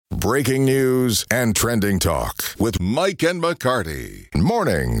breaking news and trending talk with Mike and McCarty.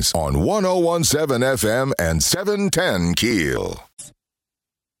 Mornings on 1017 FM and 710 KEEL.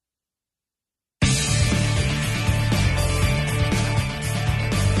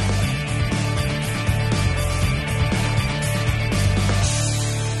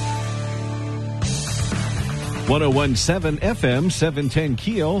 .1017 FM, 710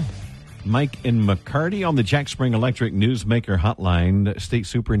 KEEL. Mike and McCarty on the Jack Spring Electric Newsmaker Hotline. State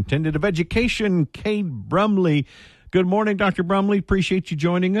Superintendent of Education, Cade Brumley. Good morning, Dr. Brumley. Appreciate you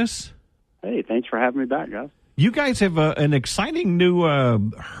joining us. Hey, thanks for having me back, guys. You guys have an exciting new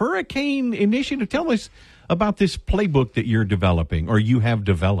hurricane initiative. Tell us about this playbook that you're developing, or you have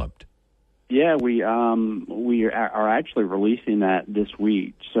developed. Yeah, we are actually releasing that this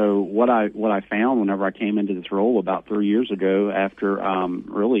week. So what I found whenever I came into this role about 3 years ago, after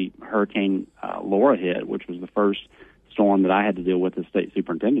really Hurricane Laura hit, which was the first storm that I had to deal with as state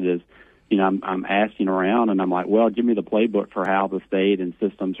superintendent, is I'm asking around and I'm like, well, give me the playbook for how the state and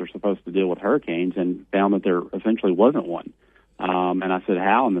systems are supposed to deal with hurricanes, and found that there essentially wasn't one. And I said,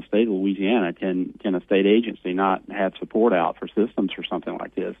 how in the state of Louisiana can a state agency not have support out for systems for something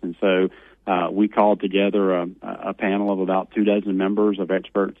like this? And so we called together a panel of about 24 members of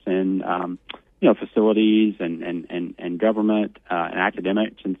experts in facilities and government and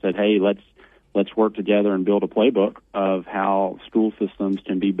academics, and said, hey, let's work together and build a playbook of how school systems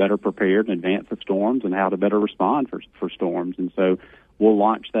can be better prepared in advance of storms and how to better respond for storms. And so we'll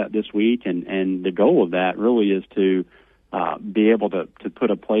launch that this week, and the goal of that really is to be able to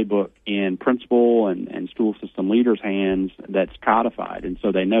put a playbook in principal and school system leaders' hands that's codified, and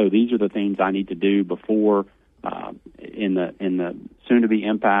so they know these are the things I need to do before in the soon-to-be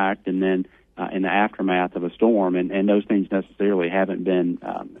impact, and then in the aftermath of a storm, and those things necessarily haven't been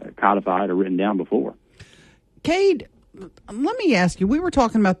codified or written down before. Cade, let me ask you. We were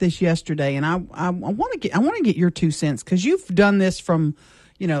talking about this yesterday, and I want to get your 2 cents, because you've done this from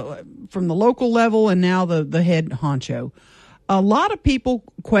the local level and now the head honcho. A lot of people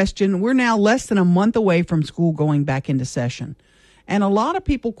question, we're now less than a month away from school going back into session. And a lot of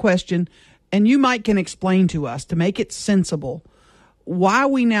people question, and you might can explain to us to make it sensible, why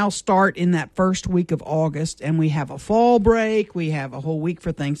we now start in that first week of August, and we have a fall break, we have a whole week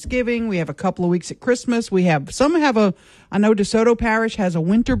for Thanksgiving, we have a couple of weeks at Christmas, I know DeSoto Parish has a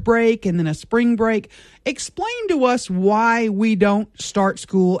winter break and then a spring break. Explain to us why we don't start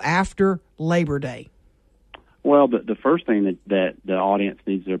school after Labor Day. Well, the first thing that the audience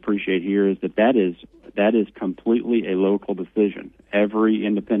needs to appreciate here is that is completely a local decision. Every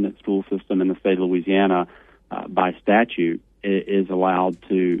independent school system in the state of Louisiana, by statute, is allowed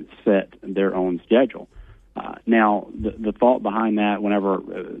to set their own schedule. Now, the thought behind that,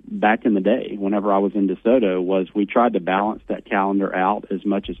 back in the day, whenever I was in DeSoto, was we tried to balance that calendar out as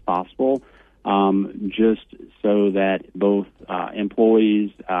much as possible, just so that both employees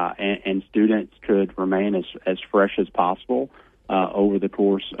and students could remain as fresh as possible over the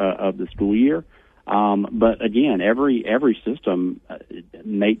course of the school year. But again, every system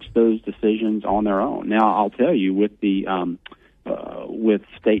makes those decisions on their own. Now, I'll tell you, with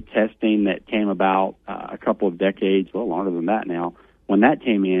state testing that came about a couple of decades, well, longer than that now, when that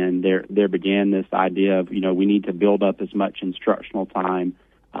came in, there began this idea of, we need to build up as much instructional time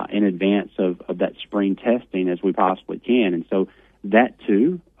in advance of that spring testing as we possibly can. And so that,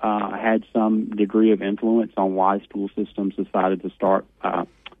 too, had some degree of influence on why school systems decided to start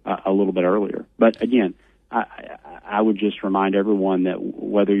a little bit earlier. But again, I would just remind everyone that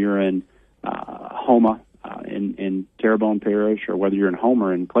whether you're in Houma in Terrebonne Parish, or whether you're in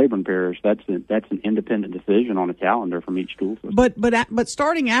Homer in Claiborne Parish, that's an independent decision on a calendar from each school system. But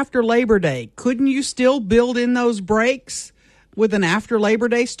starting after Labor Day, couldn't you still build in those breaks with an after Labor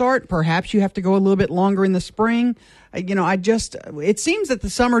Day start? Perhaps you have to go a little bit longer in the spring. It seems that the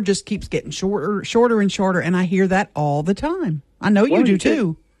summer just keeps getting shorter and shorter, and I hear that all the time. I know you do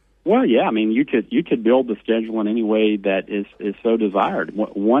too. Well, yeah, I mean, you could build the schedule in any way that is so desired.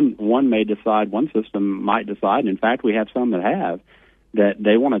 One system might decide, in fact, we have some that have, that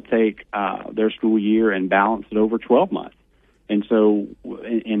they want to take their school year and balance it over 12 months. And so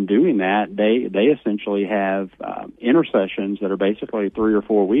in doing that, they essentially have intersessions that are basically 3 or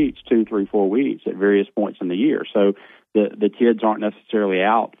 4 weeks, 2, 3, 4 weeks at various points in the year. So the kids aren't necessarily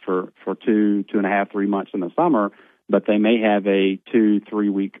out for 2.5, 3 months in the summer, but they may have a 2-3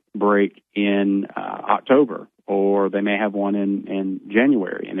 week break in October, or they may have one in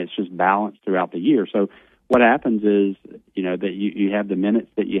January, and it's just balanced throughout the year. So what happens is, that you have the minutes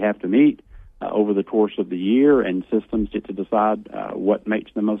that you have to meet over the course of the year, and systems get to decide what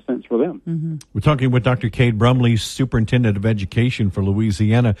makes the most sense for them. Mm-hmm. We're talking with Dr. Cade Brumley, Superintendent of Education for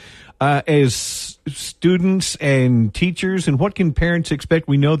Louisiana. As students and teachers, and what can parents expect?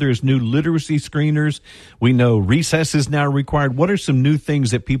 We know there's new literacy screeners. We know recess is now required. What are some new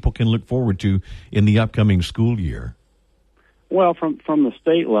things that people can look forward to in the upcoming school year? Well, from the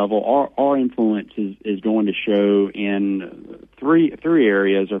state level, our influence is going to show in three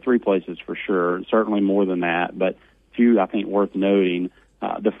areas, or three places for sure. Certainly more than that, but few I think worth noting.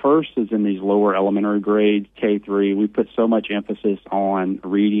 The first is in these lower elementary grades, K-3. We put so much emphasis on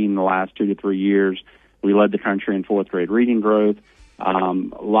reading the last 2 to 3 years. We led the country in fourth grade reading growth. A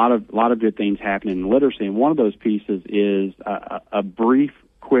lot of good things happening in literacy, and one of those pieces is a brief,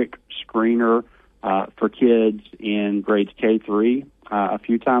 quick screener for kids in grades K-3 a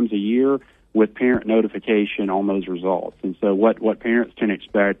few times a year with parent notification on those results. And so what parents can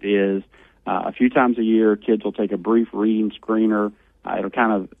expect is a few times a year, kids will take a brief reading screener. It'll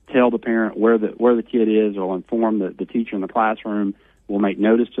kind of tell the parent where the kid is. It'll inform the teacher in the classroom. We'll make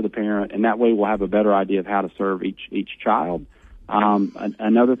notice to the parent, and that way we'll have a better idea of how to serve each child.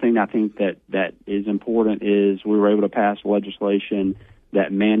 Another thing I think that is important is we were able to pass legislation that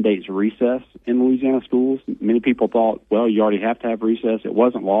mandates recess in Louisiana schools. Many people thought, well, you already have to have recess. It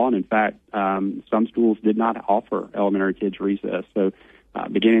wasn't law, and in fact, some schools did not offer elementary kids recess. So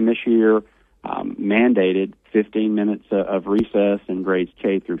beginning this year, mandated 15 minutes of recess in grades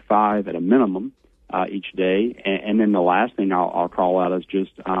K through 5 at a minimum each day. And then the last thing I'll call out is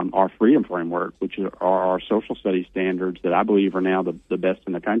just our freedom framework, which are our social studies standards that I believe are now the best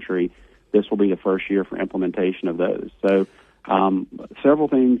in the country. This will be the first year for implementation of those. So several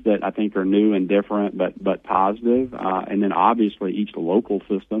things that I think are new and different, but positive. And then obviously each local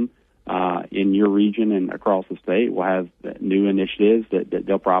system in your region and across the state will have new initiatives that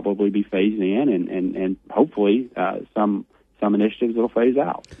they'll probably be phasing in, and hopefully some initiatives that'll phase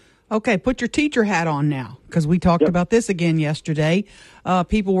out. Okay, put your teacher hat on now, because we talked about this again yesterday.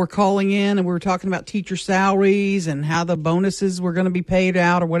 People were calling in, and we were talking about teacher salaries and how the bonuses were going to be paid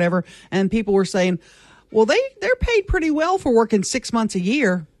out or whatever. And people were saying, well, they're paid pretty well for working 6 months a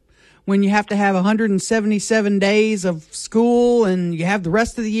year when you have to have 177 days of school and you have the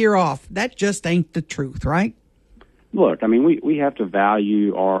rest of the year off. That just ain't the truth, right? Look, I mean, we have to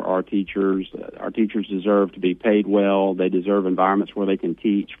value our teachers. Our teachers deserve to be paid well. They deserve environments where they can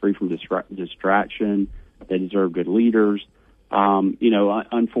teach free from distraction. They deserve good leaders.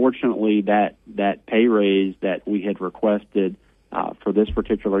 Unfortunately, that pay raise that we had requested for this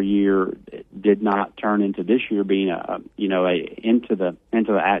particular year did not turn into this year being into the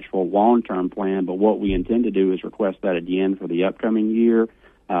actual long-term plan. But what we intend to do is request that again for the upcoming year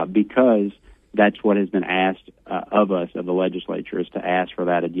because that's what has been asked of us, of the legislature, is to ask for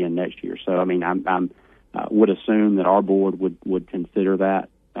that again next year. So, I mean, I would assume that our board would consider that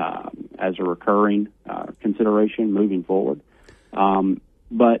as a recurring consideration moving forward.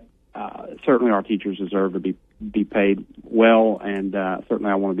 But certainly our teachers deserve to be paid well, and certainly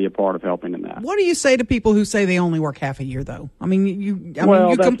I want to be a part of helping in that. What do you say to people who say they only work half a year, though? I mean, you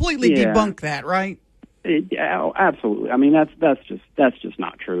completely debunk that, right? Absolutely. I mean, that's just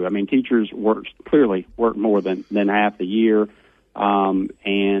not true. I mean, teachers clearly work more than half the year.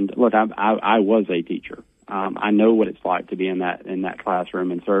 And look, I was a teacher. I know what it's like to be in that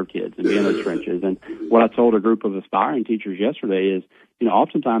classroom and serve kids and be in the trenches. And what I told a group of aspiring teachers yesterday is,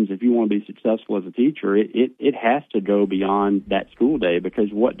 oftentimes if you want to be successful as a teacher, it has to go beyond that school day,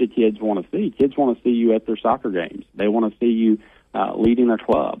 because what do kids want to see? Kids want to see you at their soccer games. They want to see you leading a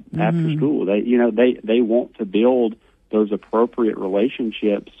club after school. They want to build those appropriate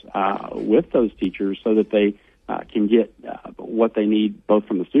relationships with those teachers so that they can get what they need both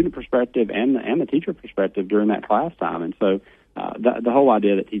from the student perspective and the teacher perspective during that class time. And so the whole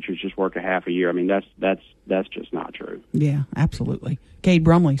idea that teachers just work a half a year, I mean, that's just not true. Yeah, absolutely. Cade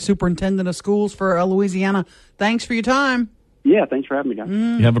Brumley, Superintendent of Schools for Louisiana. Thanks for your time. Yeah, thanks for having me, guys.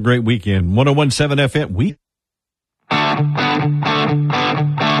 You have a great weekend. 101.7 FM. We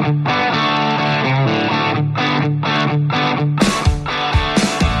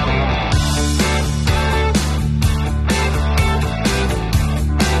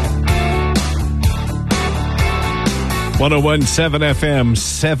 101.7 FM,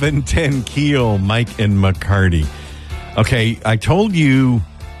 710 KEEL, Mike and McCarty. Okay, I told you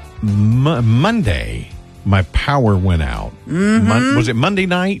Monday my power went out. Was it Monday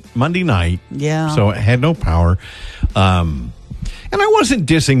night? Monday night. Yeah. So I had no power. And I wasn't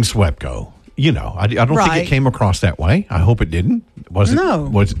dissing SWEPCO. I don't think it came across that way. I hope it didn't.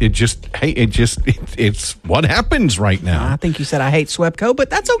 It's what happens right now. I think you said I hate SWEPCO, but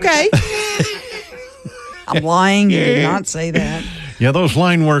that's okay. I'm lying. You did not say that. Yeah, those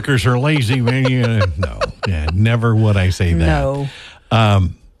line workers are lazy, man. No, never would I say that. No.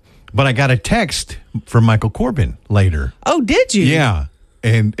 But I got a text from Michael Corbin later. Oh, did you? Yeah.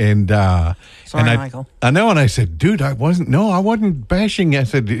 And Sorry, Michael. I know, and I said, dude, I wasn't bashing. I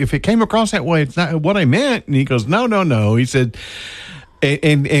said, if it came across that way, it's not what I meant. And he goes, no. He said,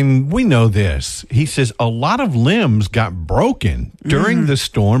 and we know this. He says a lot of limbs got broken during the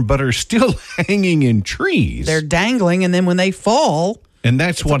storm, but are still hanging in trees. They're dangling, and then when they fall. And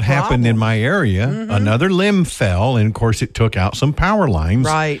that's what happened in my area. Another limb fell, and of course it took out some power lines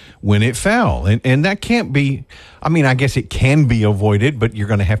when it fell. And that can't be, I guess it can be avoided, but you're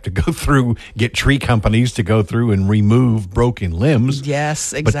going to have to get tree companies to go through and remove broken limbs.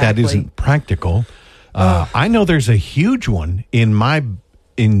 Yes, exactly. But that isn't practical. I know there's a huge one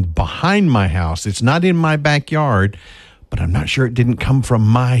behind my house. It's not in my backyard, but I'm not sure it didn't come from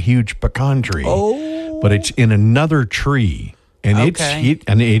my huge pecan tree. Oh. But it's in another tree. And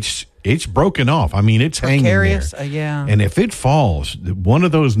it's broken off. It's hanging there. Yeah. And if it falls, one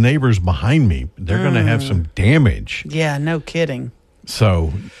of those neighbors behind me, they're going to have some damage. Yeah, no kidding.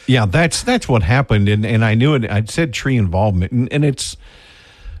 So, yeah, that's what happened. And I knew it. I'd said tree involvement. And it's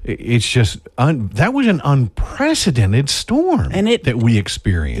just, that was an unprecedented storm that we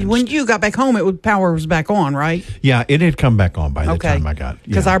experienced. When you got back home, power was back on, right? Yeah, it had come back on by the time I got.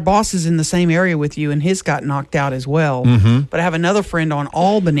 Because our boss is in the same area with you, and his got knocked out as well. But I have another friend on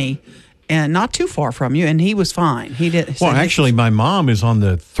Albany, and not too far from you, and he was fine. He did. Well, actually, my mom is on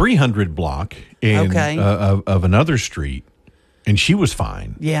the 300 block of another street. And she was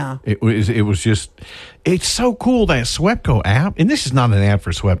fine. Yeah. It was just, it's so cool, that SWEPCO app. And this is not an ad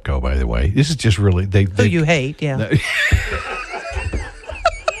for SWEPCO, by the way. This is just really, who you hate, yeah.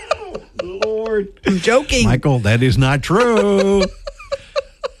 Lord. I'm joking. Michael, that is not true.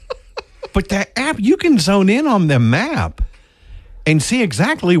 But that app, you can zone in on the map and see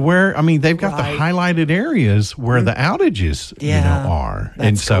exactly where, they've got the highlighted areas where the outages, are.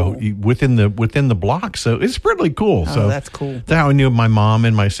 And so within the block. So it's really cool. Oh, so that's cool. That's how I knew my mom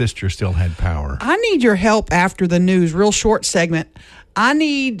and my sister still had power. I need your help after the news. Real short segment. I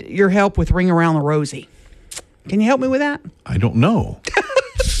need your help with Ring Around the Rosie. Can you help me with that? I don't know.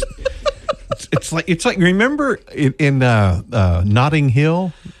 It's like remember in Notting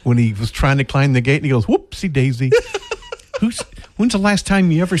Hill when he was trying to climb the gate and he goes, whoopsie daisy. When's the last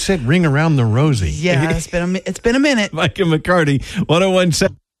time you ever said ring around the Rosie? Yeah, it's been a minute. Mike and McCarty,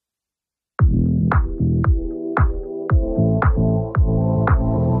 1017.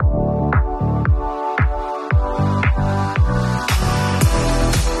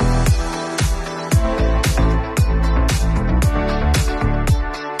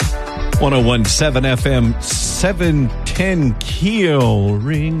 FM 710 KEEL.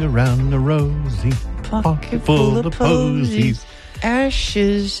 Ring around the Rosie. Pocket full of posies.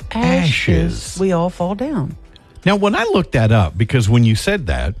 Ashes. We all fall down. Now, when I looked that up, because when you said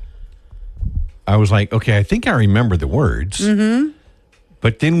that, I was like, okay, I think I remember the words. Mm-hmm.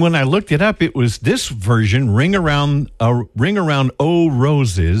 But then when I looked it up, it was this version, ring around, oh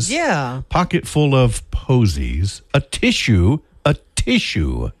roses. Yeah. Pocket full of posies. A tissue.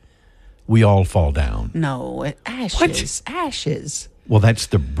 We all fall down. No, ashes. What? Ashes. Well, that's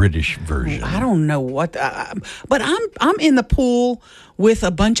the British version. I don't know what, but I'm in the pool with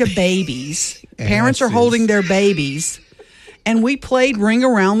a bunch of babies. Parents are holding their babies, and we played Ring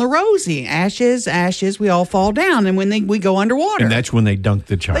Around the Rosie. Ashes, we all fall down, and when we go underwater. And that's when they dunk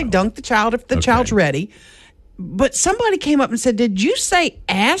the child. They dunk the child if the child's ready. But somebody came up and said, "Did you say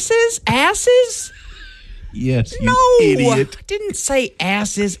asses? Asses?" Yes, you idiot. I didn't say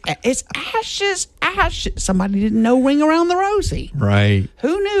asses. It's ashes. Somebody didn't know Ring Around the Rosie. Right.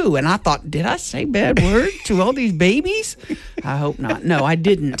 Who knew? And I thought, did I say bad word to all these babies? I hope not. No, I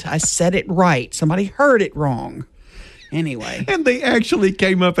didn't. I said it right. Somebody heard it wrong. Anyway. And they actually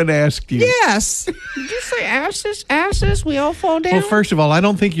came up and asked you. Yes. Did you say asses? We all fall down? Well, first of all, I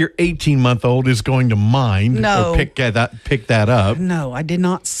don't think your 18-month-old is going to mind or pick that up. No, I did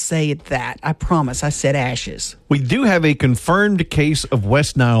not say that. I promise. I said ashes. We do have a confirmed case of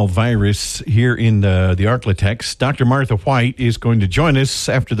West Nile virus here in the Arklatex. Dr. Martha White is going to join us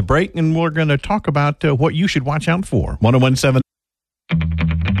after the break, and we're going to talk about what you should watch out for. 1017.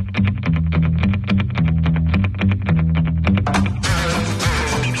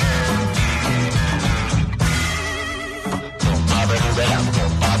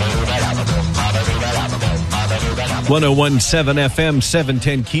 1017 FM,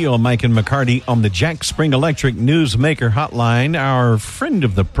 710 KEEL, Mike and McCarty on the Jack Spring Electric Newsmaker Hotline. Our friend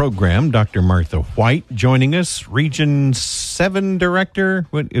of the program, Dr. Martha White, joining us, Region 7 Director.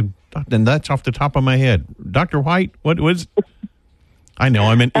 And that's off the top of my head. Dr. White, what was... I know,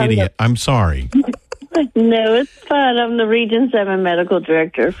 I'm an idiot. I'm sorry. No, it's fine. I'm the Region 7 Medical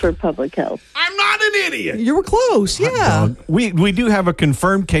Director for Public Health. I'm not an idiot. You were close, yeah. We do have a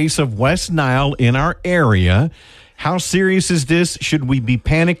confirmed case of West Nile in our area. How serious is this? Should we be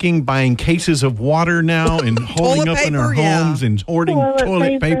panicking, buying cases of water now and holding up in our homes and hoarding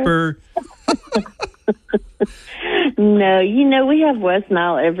toilet paper? No, we have West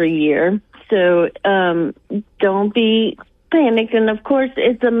Nile every year. So don't be panicked. And, of course,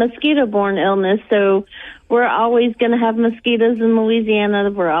 it's a mosquito-borne illness, so we're always going to have mosquitoes in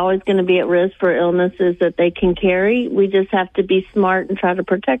Louisiana. We're always going to be at risk for illnesses that they can carry. We just have to be smart and try to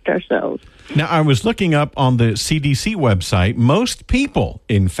protect ourselves. Now, I was looking up on the CDC website. Most people,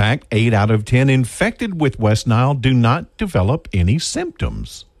 in fact, 8 out of 10 infected with West Nile do not develop any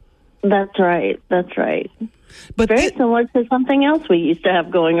symptoms. That's right. But very similar to something else we used to have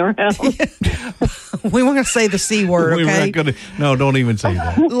going around. We weren't going to say the C word, okay? We weren't going to. No, don't even say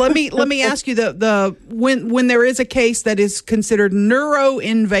that. Let me ask you when there is a case that is considered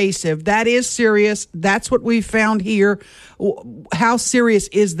neuroinvasive, that is serious. That's what we found here. How serious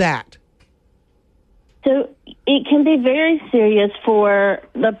is that? So it can be very serious for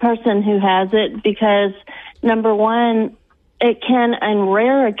the person who has it because, number one, it can, on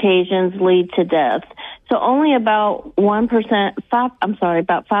rare occasions, lead to death. So only about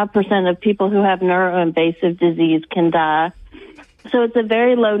 5% of people who have neuroinvasive disease can die. So it's a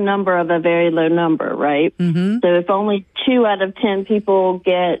very low number of a very low number, right? Mm-hmm. So if only 2 out of 10 people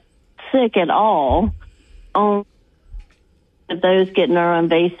get sick at all, only those get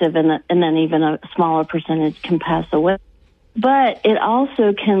neuroinvasive, and then even a smaller percentage can pass away. But it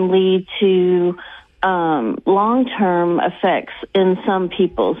also can lead to long-term effects in some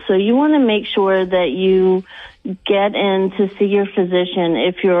people. So you want to make sure that you get in to see your physician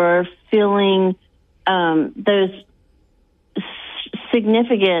if you're feeling those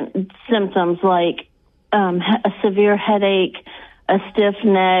significant symptoms like a severe headache, a stiff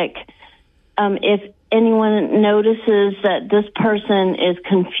neck. If anyone notices that this person is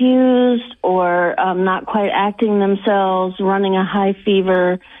confused or not quite acting themselves, running a high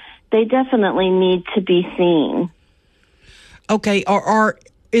fever, they definitely need to be seen. Okay,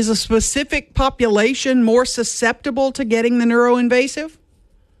 is a specific population more susceptible to getting the neuroinvasive?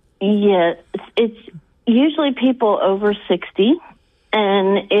 Yes, it's usually people over 60,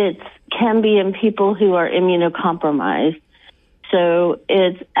 and it can be in people who are immunocompromised. So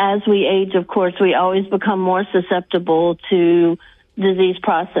it's as we age, of course, we always become more susceptible to disease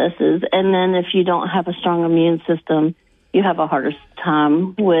processes. And then if you don't have a strong immune system, you have a harder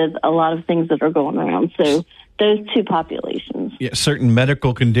time with a lot of things that are going around. So those two populations. Yeah, certain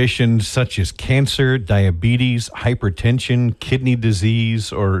medical conditions such as cancer, diabetes, hypertension, kidney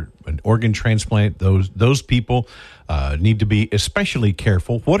disease, or an organ transplant, those people need to be especially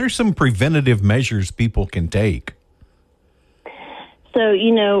careful. What are some preventative measures people can take? So,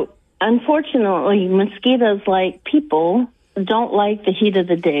 unfortunately, mosquitoes, like people, don't like the heat of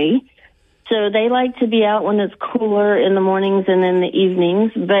the day. So they like to be out when it's cooler in the mornings and in the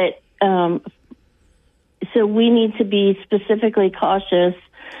evenings. But so we need to be specifically cautious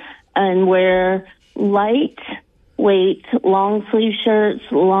and wear lightweight, long sleeve shirts,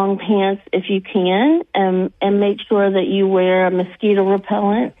 long pants if you can, and make sure that you wear a mosquito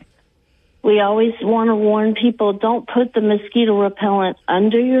repellent. We always want to warn people, don't put the mosquito repellent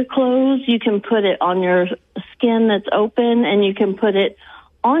under your clothes. You can put it on your skin that's open, and you can put it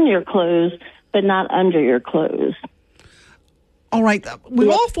on your clothes, but not under your clothes. All right.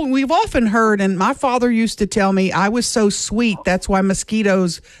 We've often heard, and my father used to tell me I was so sweet, that's why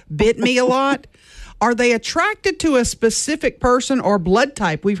mosquitoes bit me a lot. Are they attracted to a specific person or blood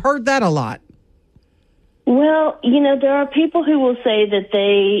type? We've heard that a lot. Well, there are people who will say that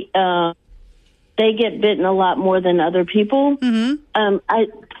they get bitten a lot more than other people. Mm-hmm.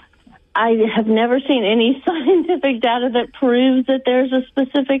 I have never seen any scientific data that proves that there's a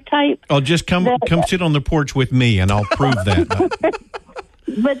specific type. Oh, just come sit on the porch with me, and I'll prove that.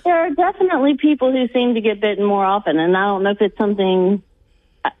 But there are definitely people who seem to get bitten more often, and I don't know if it's something,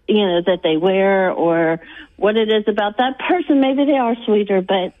 that they wear or what it is about that person. Maybe they are sweeter,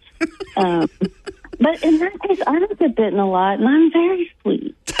 but but in that case, I don't get bitten a lot, and I'm very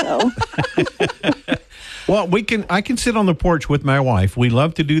sweet. So. Well, I can sit on the porch with my wife. We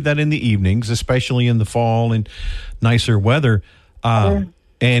love to do that in the evenings, especially in the fall and nicer weather. And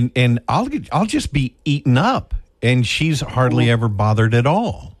I'll just be eaten up and she's hardly ever bothered at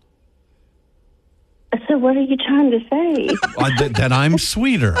all. So what are you trying to say? That I'm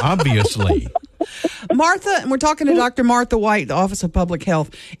sweeter, obviously. Martha, and we're talking to Dr. Martha White, the Office of Public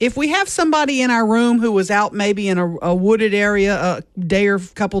Health. If we have somebody in our room who was out maybe in a wooded area a day or a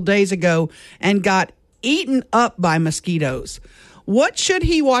couple days ago and got eaten up by mosquitoes, what should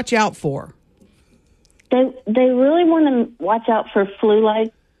he watch out for? They really want to watch out for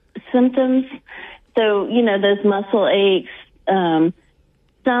flu-like symptoms. So, those muscle aches.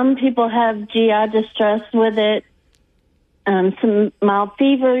 Some people have GI distress with it. Some mild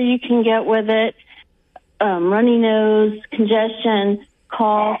fever you can get with it. Runny nose, congestion,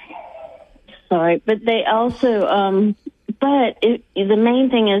 cough. Sorry, but they also, the main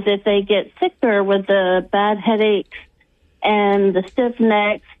thing is if they get sicker with the bad headaches and the stiff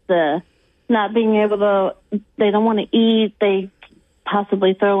necks, the not being able to, they don't want to eat, they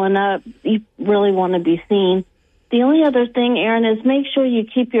possibly throwing up, you really want to be seen. The only other thing, Aaron, is make sure you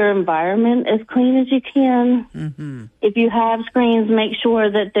keep your environment as clean as you can. Mm-hmm. If you have screens, make sure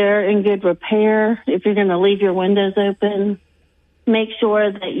that they're in good repair. If you're going to leave your windows open, make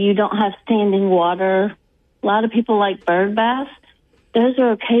sure that you don't have standing water. A lot of people like bird baths. Those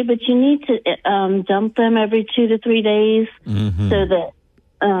are okay, but you need to dump them every 2 to 3 days so that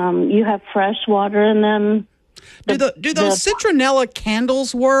you have fresh water in them. Do those citronella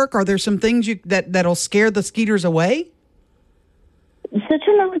candles work? Are there some things that'll scare the mosquitoes away?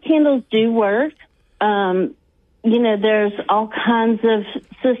 Citronella candles do work. There's all kinds of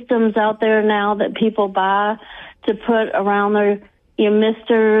systems out there now that people buy to put around their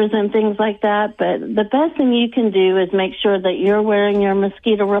misters and things like that. But the best thing you can do is make sure that you're wearing your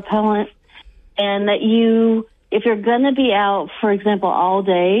mosquito repellent and that if you're going to be out, for example, all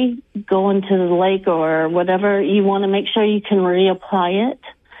day, going to the lake or whatever, you want to make sure you can reapply it.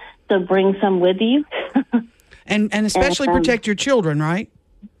 So bring some with you. and especially protect your children, right?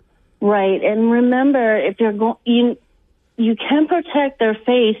 Right. And remember, if you're going, you can protect their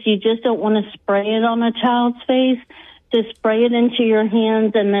face. You just don't want to spray it on a child's face. Just spray it into your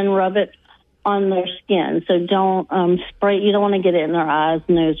hands and then rub it on their skin. So don't spray. You don't want to get it in their eyes,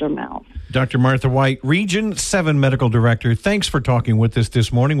 nose, or mouth. Dr. Martha White, Region 7 Medical Director, thanks for talking with us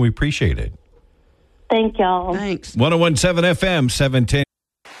this morning. We appreciate it. Thank y'all. Thanks. 101.7 FM, 710.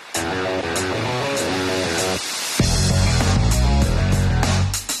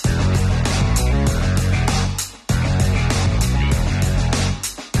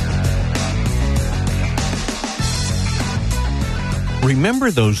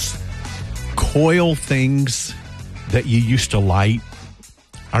 Remember those coil things that you used to light?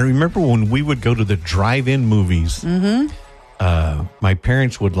 I remember when we would go to the drive-in movies, my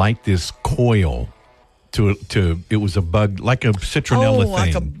parents would light this coil to it was a bug, like a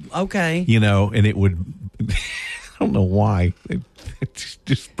citronella thing. Okay. And it would, I don't know why. It's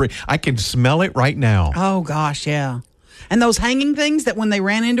just, I can smell it right now. Oh, gosh, yeah. And those hanging things that when they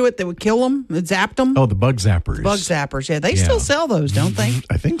ran into it, they would kill them, it zapped them. Oh, the bug zappers. Bug zappers, yeah. They still sell those, don't they?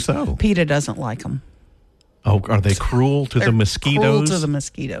 I think so. PETA doesn't like them. Oh, are they cruel to the mosquitoes? Cruel to the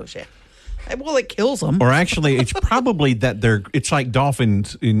mosquitoes, yeah. Well, it kills them. Or actually, it's probably that it's like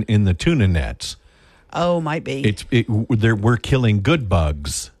dolphins in the tuna nets. Oh, might be. We're killing good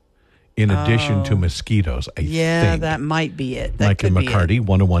bugs in addition to mosquitoes, I think. That might be it. That Mike and McCarty,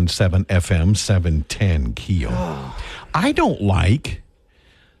 101.7 FM, 710 KEEL. I don't like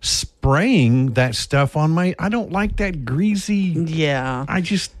spraying that stuff on I don't like that greasy. Yeah.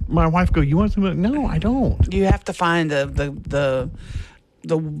 My wife go, you want some? No, I don't. You have to find the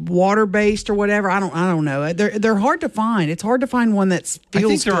water based or whatever. I don't know. They're hard to find. It's hard to find one that feels good. I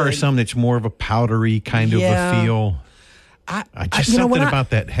think there are some that's more of a powdery kind of a feel. Something about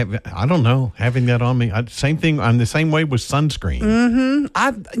that. I don't know. Having that on me. Same thing. I'm the same way with sunscreen.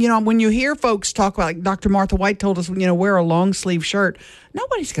 Mm-hmm. When you hear folks talk about, like Dr. Martha White told us, wear a long sleeve shirt.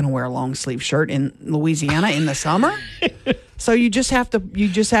 Nobody's going to wear a long sleeve shirt in Louisiana in the summer. So you just have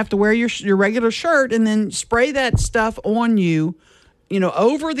to wear your regular shirt and then spray that stuff on you.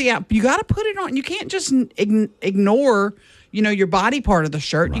 Over the you got to put it on. You can't just ignore your body part of the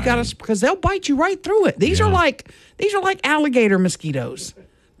shirt. Right. You got to, because they'll bite you right through it. These are like alligator mosquitoes.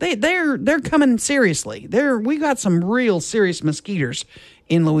 They're coming seriously. We got some real serious mosquitoes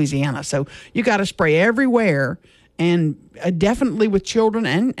in Louisiana. So you got to spray everywhere, and definitely with children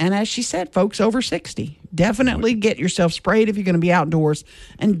and as she said, folks over 60. Definitely get yourself sprayed if you're going to be outdoors,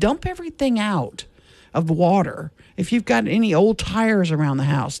 and dump everything out of water. If you've got any old tires around the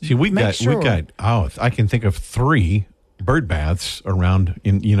house, I can think of 3 bird baths around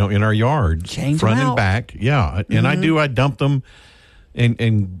in our yard, Change front them and out. back. Yeah. And I dump them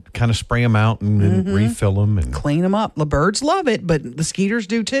and kind of spray them out and refill them and clean them up. The birds love it, but the skeeters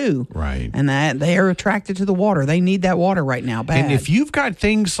do too. Right. And that they are attracted to the water. They need that water right now bad. And if you've got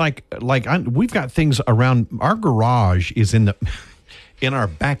things we've got things around our garage is in our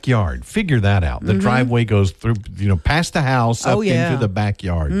backyard. Figure that out. The driveway goes through, past the house up into the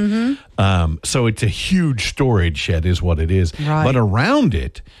backyard. So it's a huge storage shed is what it is. Right. But around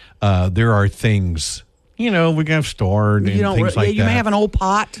it, there are things, we have stored and things like that. You may have an old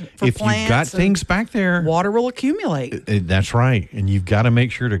pot for if plants. If you've got things back there, water will accumulate. That's right. And you've got to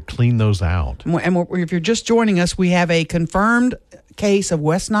make sure to clean those out. And if you're just joining us, we have a confirmed case of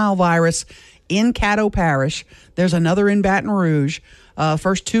West Nile virus in Caddo Parish. There's another in Baton Rouge.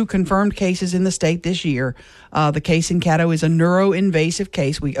 First 2 confirmed cases in the state this year. The case in Caddo is a neuroinvasive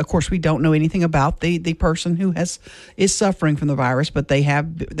case. We don't know anything about the person who is suffering from the virus, but they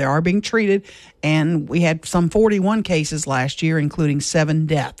are being treated. And we had some 41 cases last year, including 7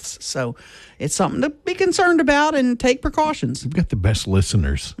 deaths. So it's something to be concerned about and take precautions. We've got the best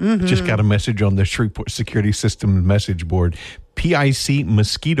listeners. Just got a message on the Shreveport Security System message board. PIC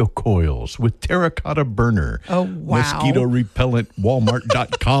mosquito coils with terracotta burner. Oh, wow. Mosquito repellent,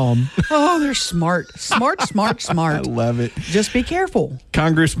 Walmart.com. Oh, they're smart. Smart. I love it. Just be careful.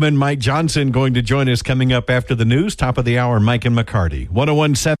 Congressman Mike Johnson going to join us coming up after the news. Top of the hour, Mike and McCarty.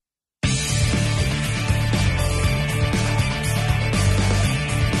 1017.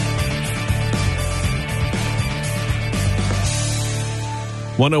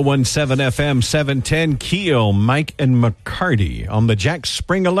 1017 FM 710 KEEL, Mike and McCarty on the Jack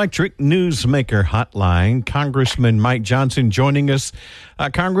Spring Electric Newsmaker Hotline. Congressman Mike Johnson joining us.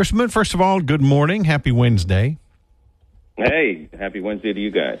 Congressman, first of all, good morning. Happy Wednesday. Hey, happy Wednesday to you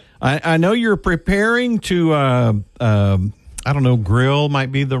guys. I know you're preparing to, grill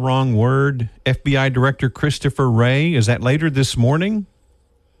might be the wrong word. FBI Director Christopher Wray. Is that later this morning?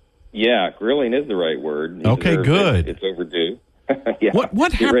 Yeah, grilling is the right word. Okay, good. It's overdue. Yeah. What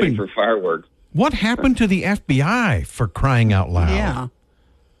Get happened? Ready for fireworks. What happened to the FBI, for crying out loud?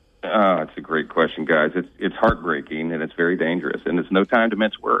 Yeah. It's a great question, guys. It's heartbreaking, and it's very dangerous, and it's no time to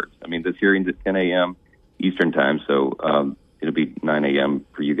mince words. I mean, this hearing's at 10 a.m. Eastern time, so it'll be 9 a.m.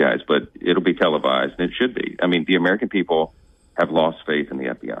 for you guys, but it'll be televised, and it should be. I mean, the American people have lost faith in the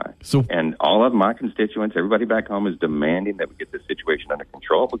FBI. And all of my constituents, everybody back home is demanding that we get this situation under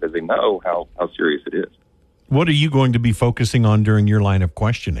control because they know how serious it is. What are you going to be focusing on during your line of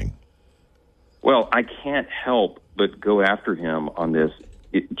questioning? Well, I can't help but go after him on this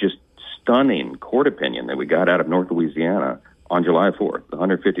just stunning court opinion that we got out of North Louisiana on July 4th, the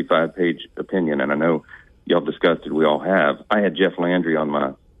 155-page opinion. And I know y'all discussed it. We all have. I had Jeff Landry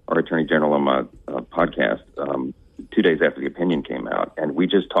our Attorney General on my podcast 2 days after the opinion came out. And we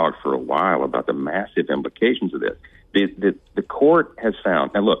just talked for a while about the massive implications of this. The court has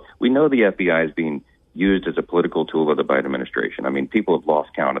found, now look, we know the FBI is being used as a political tool of the Biden administration. I mean, people have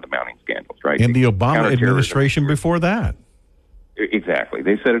lost count of the mounting scandals, right? And the Obama administration before that. Exactly.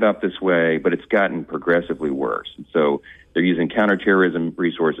 They set it up this way, but it's gotten progressively worse. And so they're using counterterrorism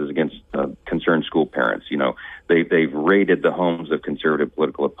resources against concerned school parents. They've raided the homes of conservative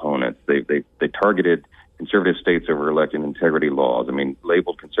political opponents. They targeted conservative states over elected integrity laws. I mean,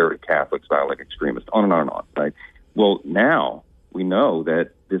 labeled conservative Catholics violent extremists, on and on and on, right? Well, now we know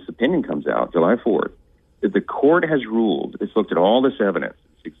that this opinion comes out July 4th. That the court has ruled, it's looked at all this evidence,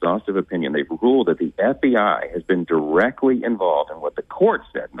 it's exhaustive opinion, they've ruled that the FBI has been directly involved in what the court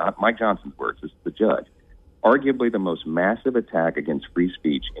said, not Mike Johnson's words, this is the judge, arguably the most massive attack against free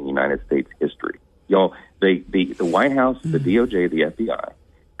speech in United States history. Y'all, the White House, the DOJ, the FBI,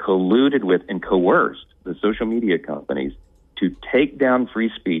 colluded with and coerced the social media companies to take down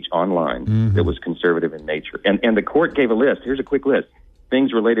free speech online that was conservative in nature. And the court gave a list. Here's a quick list.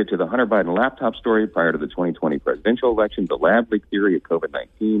 Things related to the Hunter Biden laptop story prior to the 2020 presidential election, the lab leak theory of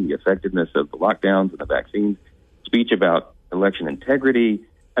COVID-19, the effectiveness of the lockdowns and the vaccines, speech about election integrity.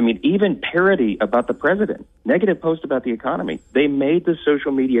 I mean, even parody about the president, negative post about the economy. They made the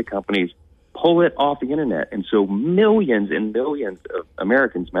social media companies pull it off the internet. And so millions and millions of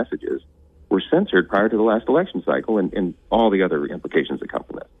Americans' messages were censored prior to the last election cycle and all the other implications that come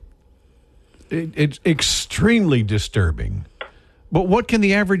from that. It's extremely disturbing. But what can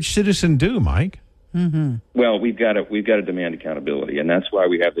the average citizen do, Mike? Mm-hmm. Well, we've got to demand accountability, and that's why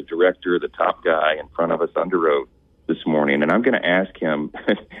we have the director, the top guy, in front of us under oath this morning. And I'm going to ask him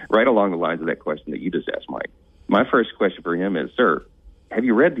right along the lines of that question that you just asked, Mike. My first question for him is, sir, have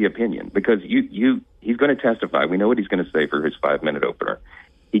you read the opinion? Because he's going to testify. We know what he's going to say for his 5-minute opener.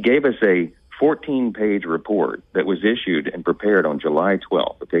 He gave us a 14-page report that was issued and prepared on July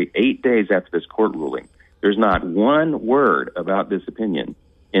 12th, okay, 8 days after this court ruling, There's not one word about this opinion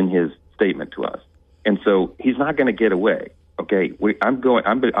in his statement to us. And so he's not going to get away. Okay,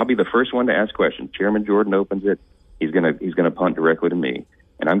 I'll be the first one to ask questions. Chairman Jordan opens it. He's going to punt directly to me,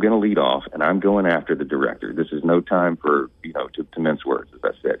 and I'm going to lead off, and I'm going after the director. This is no time for to mince words, as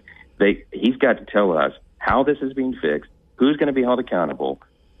I said. He's got to tell us how this is being fixed, who's going to be held accountable,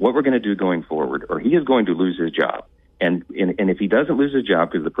 what we're going to do going forward, or he is going to lose his job. And if he doesn't lose his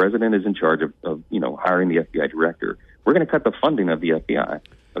job because the president is in charge of hiring the FBI director, we're going to cut the funding of the FBI.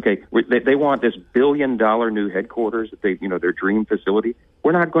 Okay, they want this $1 billion new headquarters, their dream facility.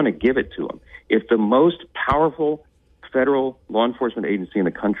 We're not going to give it to them. If the most powerful federal law enforcement agency in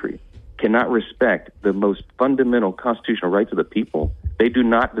the country cannot respect the most fundamental constitutional rights of the people, they do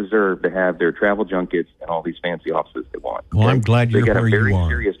not deserve to have their travel junkets and all these fancy offices they want. Well, I'm glad you're where you are. They got a very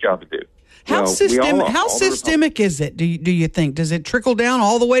serious job to do. How systemic is it, do you think? Does it trickle down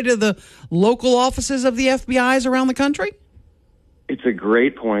all the way to the local offices of the FBIs around the country? It's a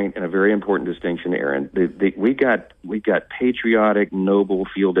great point and a very important distinction, Aaron. We got patriotic, noble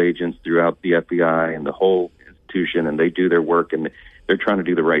field agents throughout the FBI and the whole institution, and they do their work and they're trying to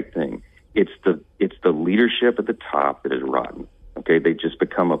do the right thing. It's the leadership at the top that is rotten. Okay, they just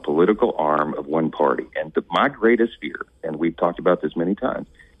become a political arm of one party. And my greatest fear, and we've talked about this many times,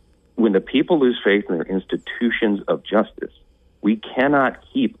 when the people lose faith in their institutions of justice, we cannot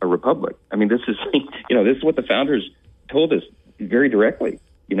keep a republic. I mean, this is what the founders told us very directly.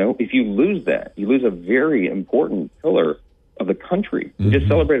 If you lose that, you lose a very important pillar of the country. We just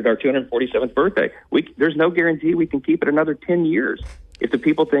celebrated our 247th birthday. There's no guarantee we can keep it another 10 years if the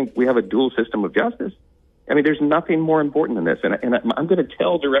people think we have a dual system of justice. I mean, there's nothing more important than this. And I'm going to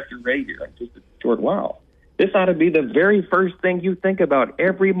tell Director Ray here in just a short while. This ought to be the very first thing you think about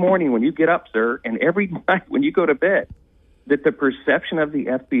every morning when you get up, sir, and every night when you go to bed, that the perception of the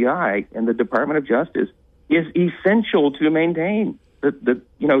FBI and the Department of Justice is essential to maintain.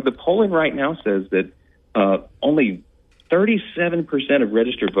 The polling right now says that only 37% of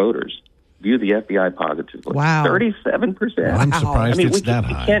registered voters view the FBI positively. Wow. 37%. I'm surprised it's that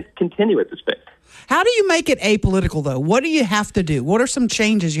high. We can't continue at this pace. How do you make it apolitical, though? What do you have to do? What are some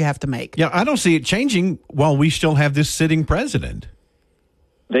changes you have to make? Yeah, I don't see it changing while we still have this sitting president.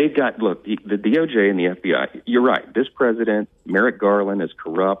 They've got, look, the DOJ and the FBI, you're right. This president, Merrick Garland, is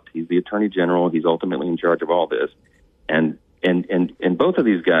corrupt. He's the attorney general. He's ultimately in charge of all this. And both of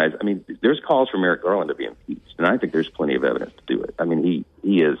these guys, I mean, there's calls for Merrick Garland to be impeached, and I think there's plenty of evidence to do it. I mean,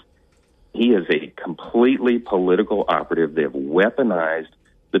 he is a completely political operative. They have weaponized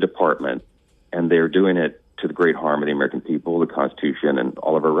the department, and they're doing it to the great harm of the American people, the Constitution, and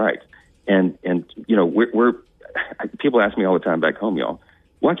all of our rights. And we're people ask me all the time back home, y'all,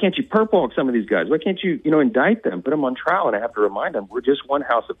 why can't you perp walk some of these guys? Why can't you, indict them, put them on trial? And I have to remind them, we're just one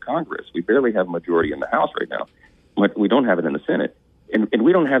house of Congress. We barely have a majority in the House right now. But we don't have it in the Senate. And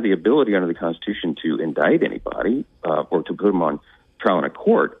we don't have the ability under the Constitution to indict anybody or to put them on trial in a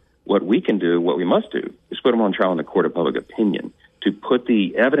court. What we can do, what we must do, is put them on trial in the court of public opinion, to put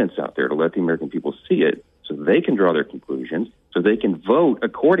the evidence out there, to let the American people see it so they can draw their conclusions, so they can vote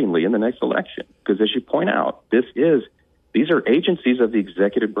accordingly in the next election. Because as you point out, these are agencies of the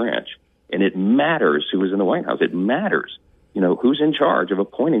executive branch, and it matters who is in the White House. It matters, who's in charge of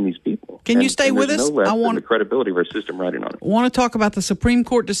appointing these people. Can you stay with us? No less than the credibility of our system riding on it. I want to talk about the Supreme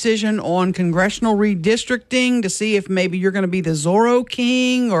Court decision on congressional redistricting to see if maybe you're going to be the Zorro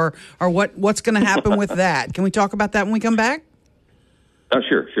King or what's going to happen with that. Can we talk about that when we come back?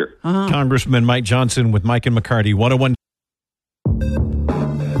 Sure. Congressman Mike Johnson with Mike and McCarty, 101.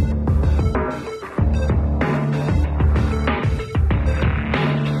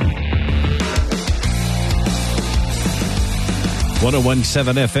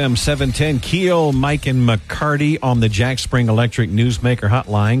 .107 FM 710 KEEL, Mike and McCarty on the Jack Spring Electric Newsmaker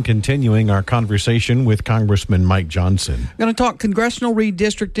Hotline, continuing our conversation with Congressman Mike Johnson. We're going to talk congressional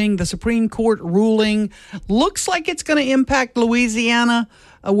redistricting, the Supreme Court ruling. Looks like it's going to impact Louisiana,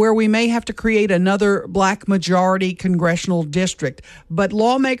 where we may have to create another black majority congressional district. But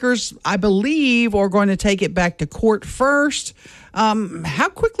lawmakers, I believe, are going to take it back to court first. How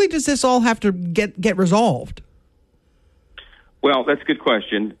quickly does this all have to get resolved? Well, that's a good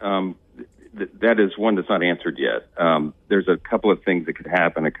question. That is one that's not answered yet. There's a couple of things that could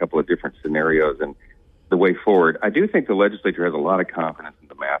happen, a couple of different scenarios, and the way forward. I do think the legislature has a lot of confidence in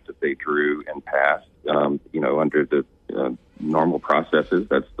the map that they drew and passed, under the normal processes.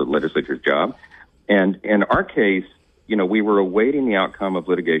 That's the legislature's job. And in our case, we were awaiting the outcome of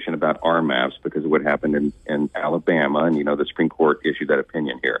litigation about our maps because of what happened in Alabama, and, the Supreme Court issued that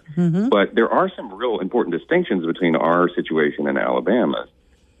opinion here. Mm-hmm. But there are some real important distinctions between our situation and Alabama's.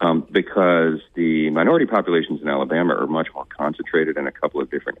 because the minority populations in Alabama are much more concentrated in a couple of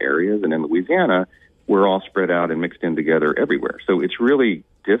different areas, and in Louisiana, we're all spread out and mixed in together everywhere. So it's really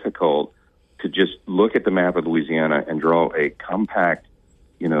difficult to just look at the map of Louisiana and draw a compact,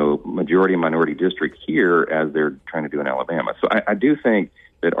 majority and minority district here as they're trying to do in Alabama. So I do think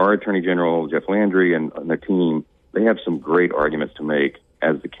that our Attorney General, Jeff Landry, and the team, they have some great arguments to make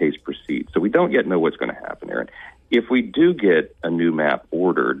as the case proceeds. So we don't yet know what's going to happen, Aaron. If we do get a new map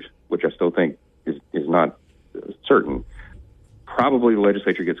ordered, which I still think is not certain, probably the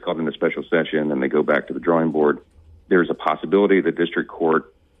legislature gets called into special session and they go back to the drawing board. There's a possibility the district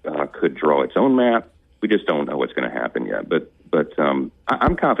court could draw its own map. We just don't know what's going to happen yet. But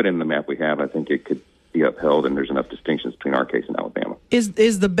I'm confident in the map we have. I think it could be upheld, and there's enough distinctions between our case and Alabama.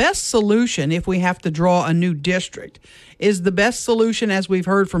 Is the best solution, if we have to draw a new district, is the best solution, as we've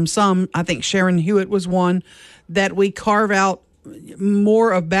heard from some, I think Sharon Hewitt was one, that we carve out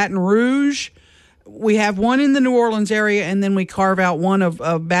more of Baton Rouge? We have one in the New Orleans area, and then we carve out one of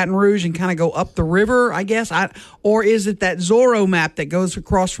Baton Rouge and kind of go up the river, I guess. Or is it that Zorro map that goes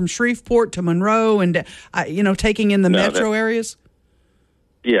across from Shreveport to Monroe and, taking in the metro areas?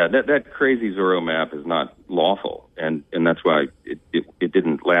 Yeah, that crazy Zorro map is not lawful, and that's why it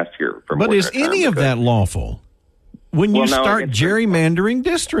didn't last here. But is any of that lawful? When you start gerrymandering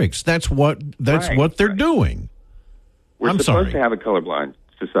districts, that's what they're doing. We're supposed to have a colorblind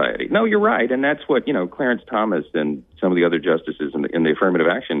society. No, you're right, and that's what Clarence Thomas and some of the other justices in the affirmative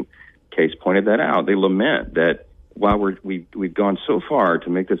action case pointed that out. They lament that while we've gone so far to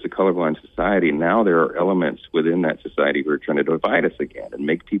make this a colorblind society, now there are elements within that society who are trying to divide us again and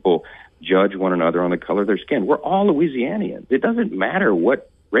make people judge one another on the color of their skin. We're all Louisianians. It doesn't matter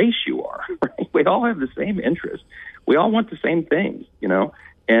what race you are. Right? We all have the same interests. We all want the same things,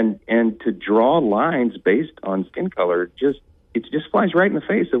 and to draw lines based on skin color just flies right in the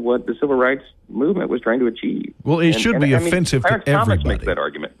face of what the civil rights movement was trying to achieve. Well, it should be offensive to everybody. Thomas makes that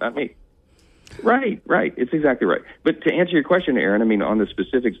argument, not me. Right. It's exactly right. But to answer your question, Aaron, on the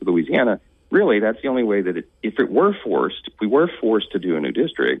specifics of Louisiana, really that's the only way that if we were forced to do a new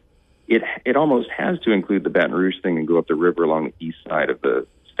district, it almost has to include the Baton Rouge thing and go up the river along the east side of the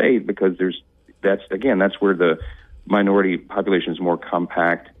state, because that's where the minority population is more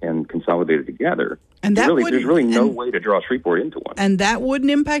compact and consolidated together. And there's really no way to draw Shreveport into one. And that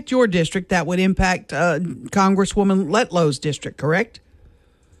wouldn't impact your district. That would impact Congresswoman Letlow's district, correct?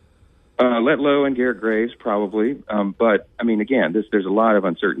 Letlow and Garrett Graves probably. But, again, there's a lot of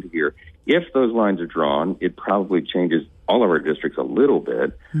uncertainty here. If those lines are drawn, it probably changes all of our districts a little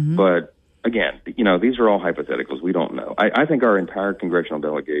bit. Mm-hmm. But, again, these are all hypotheticals. We don't know. I think our entire congressional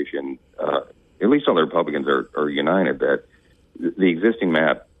delegation, at least all the Republicans, are united that the existing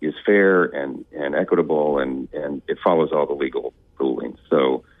map is fair and equitable, and it follows all the legal rulings.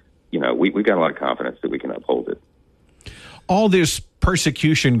 So, we've got a lot of confidence that we can uphold it. All this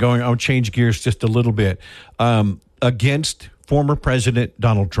persecution going, I'll change gears just a little bit, against former President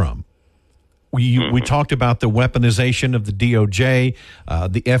Donald Trump. We talked about the weaponization of the DOJ,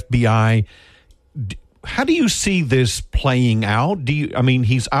 the FBI. How do you see this playing out?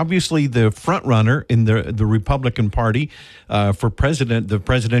 He's obviously the front runner in the Republican Party for the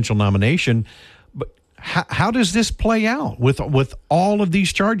presidential nomination. But how does this play out with all of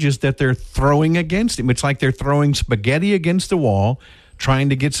these charges that they're throwing against him? It's like they're throwing spaghetti against the wall, trying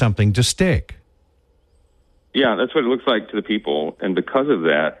to get something to stick. Yeah, that's what it looks like to the people, and because of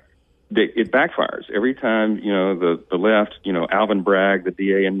that, it backfires every time. The left, Alvin Bragg, the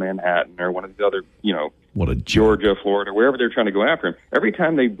DA in Manhattan, or one of the other, what a Georgia, Florida, wherever they're trying to go after him. Every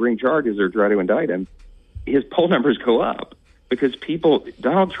time they bring charges or try to indict him, his poll numbers go up because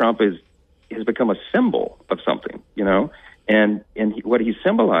Donald Trump has become a symbol of something, and what he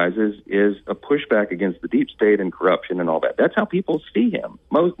symbolizes is a pushback against the deep state and corruption and all that. That's how people see him.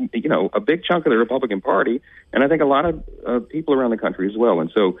 A big chunk of the Republican Party, and I think a lot of people around the country as well.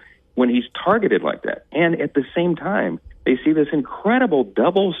 And so when he's targeted like that, and at the same time, they see this incredible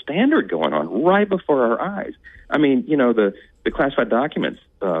double standard going on right before our eyes. The classified documents,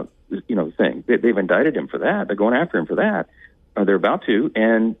 thing. They've indicted him for that. They're going after him for that. They're about to.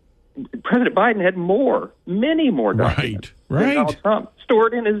 And President Biden had many more documents than Donald Trump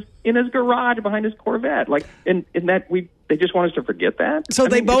stored in his garage behind his Corvette. They just want us to forget that.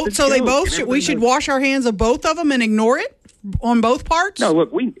 We should wash our hands of both of them and ignore it on both parts. No,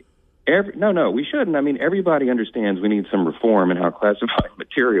 look, we shouldn't. Everybody understands we need some reform in how classified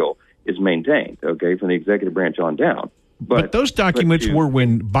material is maintained. Okay, from the executive branch on down. But those documents were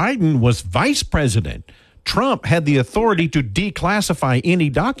when Biden was vice president. Trump had the authority to declassify any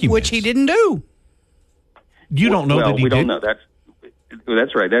documents, which he didn't do. You don't know that he did? We don't know.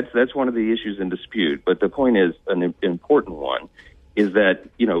 That's right. That's one of the issues in dispute. But the point is, an important one, is that,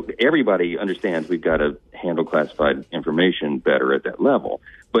 everybody understands we've got to handle classified information better at that level.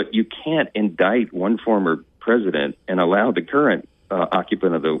 But you can't indict one former president and allow the current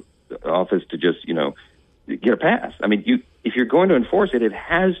occupant of the office to just, get a pass. I mean, if you're going to enforce it, it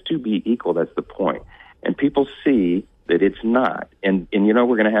has to be equal. That's the point. And people see that it's not. And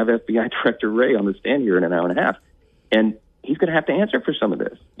we're going to have FBI Director Wray on the stand here in an hour and a half. And he's going to have to answer for some of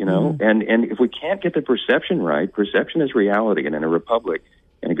this, and if we can't get the perception right, perception is reality. And in a republic,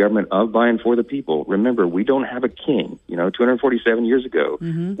 in a government of, by, and for the people, remember, we don't have a king. 247 years ago,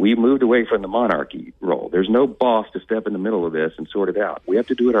 we moved away from the monarchy role. There's no boss to step in the middle of this and sort it out. We have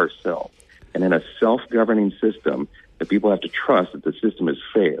to do it ourselves. And in a self-governing system, the people have to trust that the system is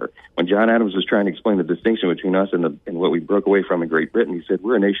fair. When John Adams was trying to explain the distinction between us and what we broke away from in Great Britain, he said,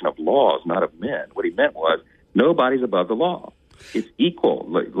 we're a nation of laws, not of men. What he meant was, nobody's above the law. It's equal.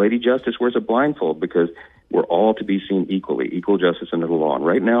 Lady Justice wears a blindfold because we're all to be seen equally, equal justice under the law. And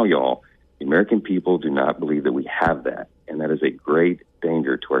right now, y'all, the American people do not believe that we have that. And that is a great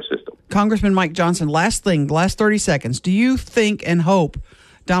danger to our system. Congressman Mike Johnson, last 30 seconds. Do you think and hope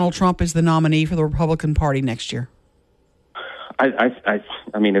Donald Trump is the nominee for the Republican Party next year?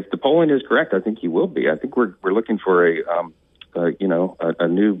 I mean, if the polling is correct, I think he will be. I think we're looking for a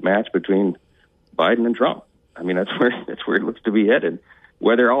new match between Biden and Trump. I mean, that's where it looks to be headed.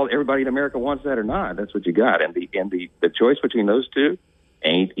 Whether everybody in America wants that or not, that's what you got. And the choice between those two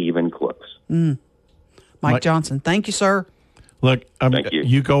ain't even close. Mike Johnson, thank you, sir. Look, thank you.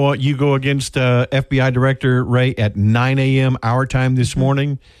 You go against FBI Director Wray at 9 a.m. our time this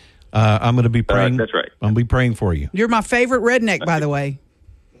morning. I'm going to be praying. That's right. I'll be praying for you. You're my favorite redneck, by the way.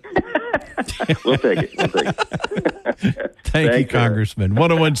 We'll take it. Thank you, Congressman.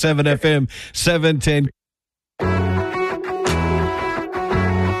 101.7 FM, 710.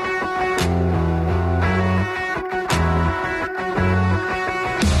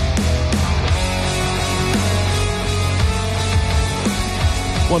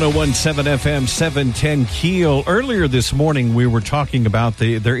 .101.7 FM 710 KEEL. Earlier this morning, we were talking about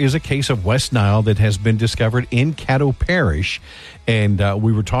there is a case of West Nile that has been discovered in Caddo Parish, and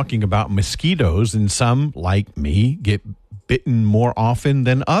we were talking about mosquitoes, and some, like me, get bitten more often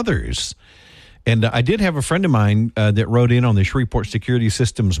than others. And I did have a friend of mine that wrote in on the Shreveport Security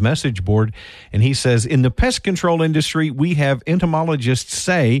Systems message board, and he says, in the pest control industry, we have entomologists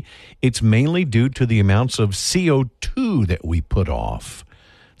say it's mainly due to the amounts of CO2 that we put off.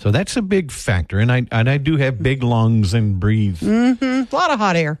 So that's a big factor, and I do have big lungs and breathe. A lot of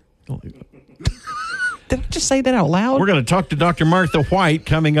hot air. Did I just say that out loud? We're going to talk to Dr. Martha White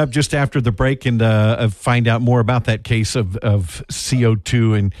coming up just after the break and find out more about that case of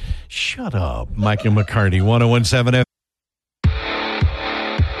CO2. And shut up, Mike and McCarty, 101.7 FM.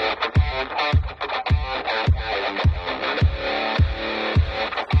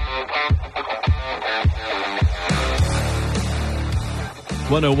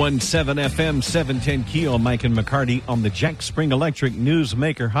 .101.7 FM 710 KEEL. Mike and McCarty on the Jack Spring Electric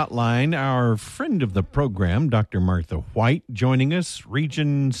Newsmaker Hotline. Our friend of the program, Dr. Martha White, joining us,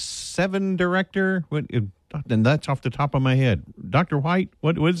 Region 7 Director. And that's off the top of my head. Dr. White,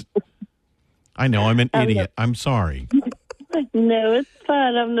 what was? I know I'm an idiot. I'm sorry. No, it's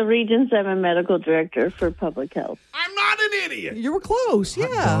fine. I'm the Region 7 Medical Director for Public Health. I'm not an idiot. You were close,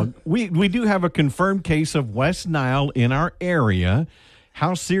 yeah. We do have a confirmed case of West Nile in our area.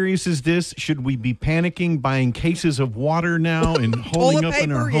 How serious is this? Should we be panicking, buying cases of water now and holding up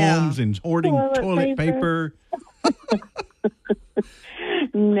in our homes and hoarding toilet paper?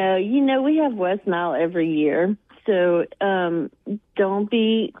 No, we have West Nile every year. So don't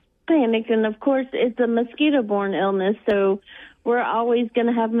be panicked. And, of course, it's a mosquito-borne illness, so we're always going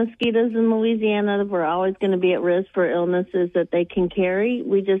to have mosquitoes in Louisiana. We're always going to be at risk for illnesses that they can carry.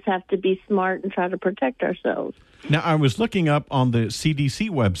 We just have to be smart and try to protect ourselves. Now, I was looking up on the CDC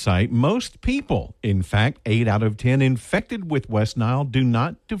website. Most people, in fact, 8 out of 10 infected with West Nile do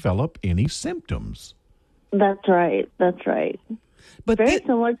not develop any symptoms. That's right. But very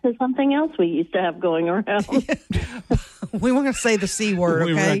similar to something else we used to have going around. We weren't going to say the C word,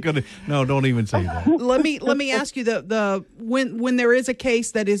 okay? We weren't going to. No, don't even say that. Let me ask you when there is a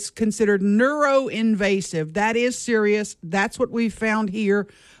case that is considered neuroinvasive, that is serious. That's what we found here.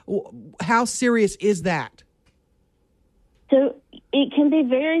 How serious is that? So it can be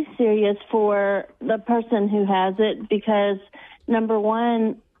very serious for the person who has it because, number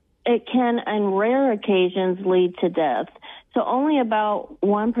one, it can, on rare occasions, lead to death. So only about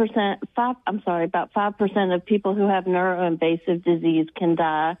 5% of people who have neuroinvasive disease can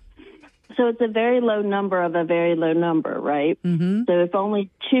die. So it's a very low number of a very low number, right? Mm-hmm. So if only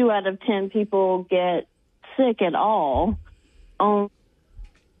 2 out of 10 people get sick at all, only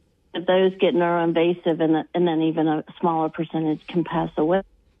those get neuroinvasive, and then even a smaller percentage can pass away.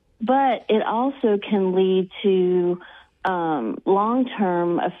 But it also can lead to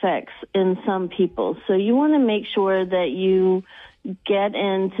long-term effects in some people. So you want to make sure that you get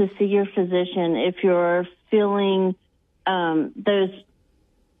in to see your physician if you're feeling those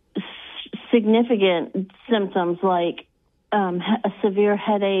significant symptoms like a severe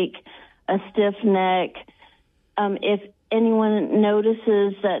headache, a stiff neck. If anyone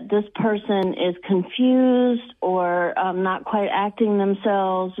notices that this person is confused or not quite acting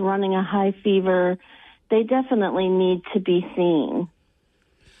themselves, running a high fever, they definitely need to be seen.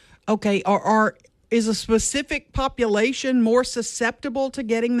 Okay, is a specific population more susceptible to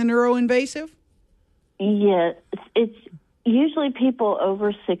getting the neuroinvasive? Yes, it's usually people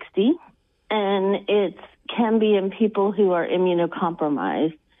over 60, and it can be in people who are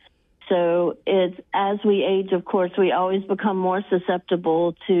immunocompromised. So it's, as we age, of course, we always become more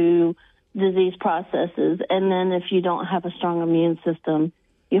susceptible to disease processes. And then if you don't have a strong immune system,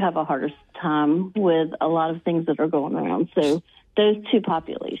 you have a harder time with a lot of things that are going around. So those two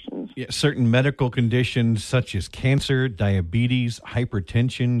populations. Yeah, certain medical conditions such as cancer, diabetes,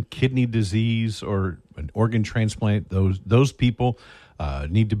 hypertension, kidney disease, or an organ transplant, those people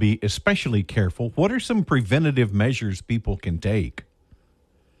need to be especially careful. What are some preventative measures people can take?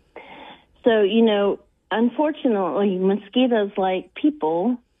 So, unfortunately, mosquitoes, like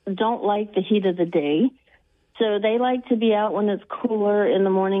people, don't like the heat of the day. So they like to be out when it's cooler in the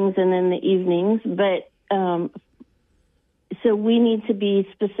mornings and in the evenings. But so we need to be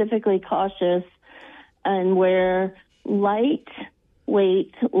specifically cautious and wear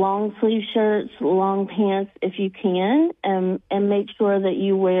lightweight, long sleeve shirts, long pants if you can, and make sure that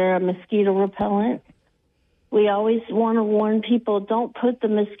you wear a mosquito repellent. We always want to warn people, don't put the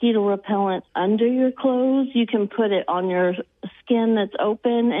mosquito repellent under your clothes. You can put it on your skin that's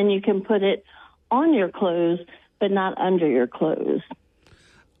open, and you can put it on your clothes, but not under your clothes.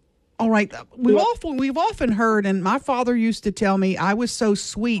 All right. We've often heard, and my father used to tell me I was so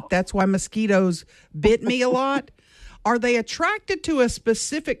sweet, that's why mosquitoes bit me a lot. Are they attracted to a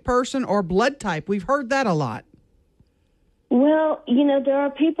specific person or blood type? We've heard that a lot. Well, there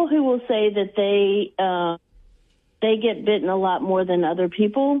are people who will say that they get bitten a lot more than other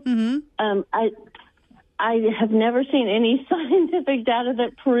people. Mm-hmm. I have never seen any scientific data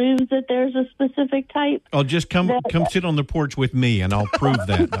that proves that there's a specific type. I'll just come sit on the porch with me, and I'll prove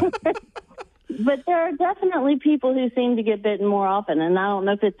that. But there are definitely people who seem to get bitten more often, and I don't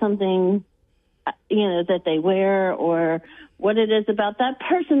know if it's something, that they wear or what it is about that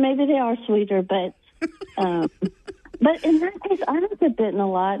person. Maybe they are sweeter, but but in that case, I don't get bitten a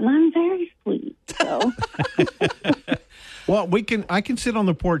lot, and I'm very sweet. So. Well, I can sit on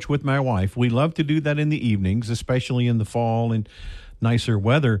the porch with my wife. We love to do that in the evenings, especially in the fall and nicer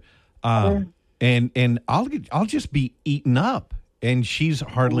weather. And I'll just be eaten up, and she's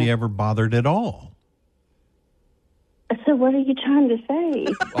hardly ever bothered at all. So what are you trying to say?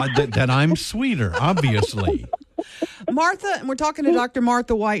 That I'm sweeter, obviously. Martha, and we're talking to Dr.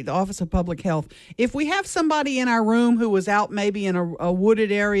 Martha White, the Office of Public Health. If we have somebody in our room who was out maybe in a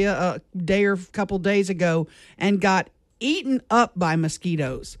wooded area a day or a couple days ago and got eaten up by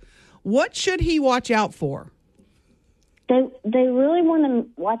mosquitoes, what should he watch out for? They really want to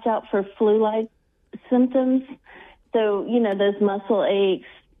watch out for flu-like symptoms. So, those muscle aches.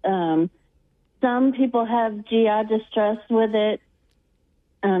 Some people have GI distress with it.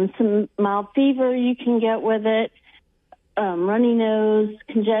 Some mild fever you can get with it. Runny nose,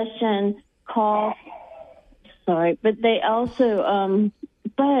 congestion, cough. Sorry, but they also,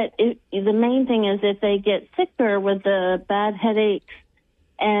 the main thing is if they get sicker with the bad headaches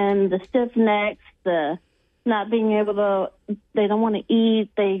and the stiff necks, the not being able to, they don't want to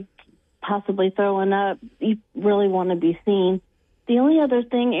eat, they possibly throwing up, you really want to be seen. The only other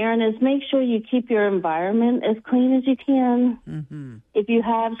thing, Erin, is make sure you keep your environment as clean as you can. Mm-hmm. If you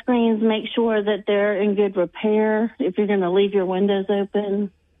have screens, make sure that they're in good repair. If you're going to leave your windows open,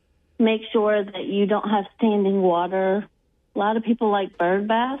 make sure that you don't have standing water. A lot of people like bird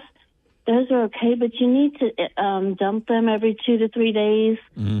baths. Those are okay, but you need to dump them every 2 to 3 days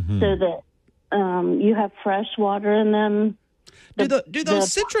so that you have fresh water in them. Do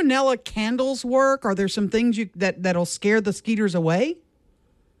those citronella candles work? Are there some things that'll scare the skeeters away?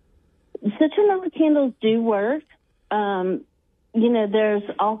 Citronella candles do work. There's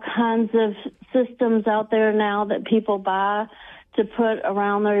all kinds of systems out there now that people buy to put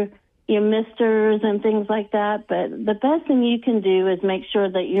around your misters and things like that. But the best thing you can do is make sure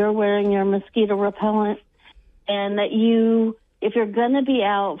that you're wearing your mosquito repellent, and that if you're going to be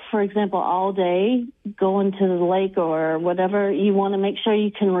out, for example, all day, going to the lake or whatever, you want to make sure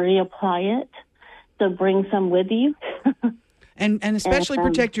you can reapply it. So bring some with you. and especially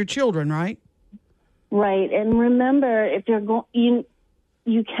protect your children, right? Right. And remember, if you're going,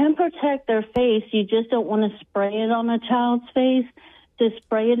 you can protect their face. You just don't want to spray it on a child's face. Just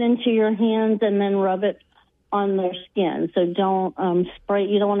spray it into your hands and then rub it on their skin. So don't spray.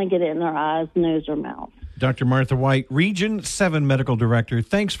 You don't want to get it in their eyes, nose, or mouth. Dr. Martha White, Region 7 Medical Director,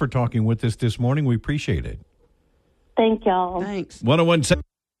 thanks for talking with us this morning. We appreciate it. Thank y'all. Thanks. 1017.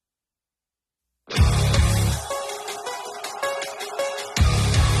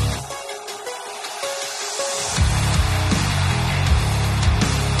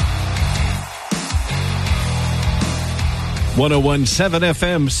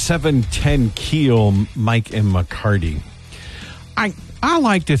 FM 710 Keel, Mike and McCarty. I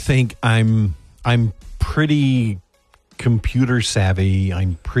like to think I'm pretty computer savvy.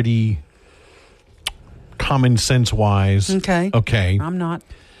 I'm pretty common sense wise. Okay. I'm not.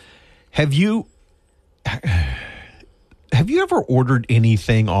 Have you ever ordered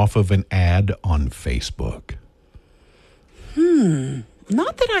anything off of an ad on Facebook?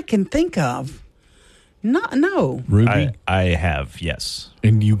 Not that I can think of. No. Ruby? I have, yes.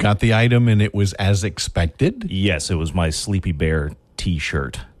 And you got the item and it was as expected? Yes, it was my Sleepy Bear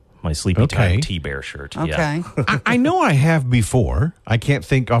T-shirt. My Sleepy Time T-Bear shirt. Okay. Yeah. I know I have before. I can't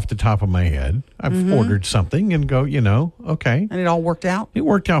think off the top of my head. I've ordered something and go, okay. And it all worked out? It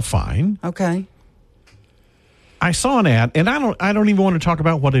worked out fine. Okay. I saw an ad, and I don't even want to talk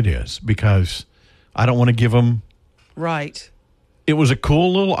about what it is because I don't want to give them. Right. It was a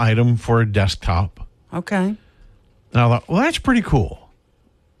cool little item for a desktop. Okay. And I thought, well, that's pretty cool.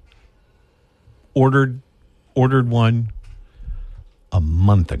 Ordered one a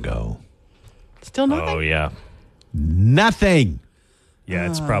month ago. Still nothing? Oh, yeah. Nothing. Yeah,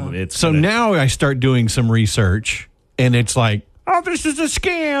 it's probably... Now I start doing some research, and it's like, oh, this is a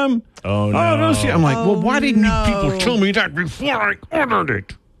scam. Oh, no. I'm like, well, why didn't you people tell me that before I ordered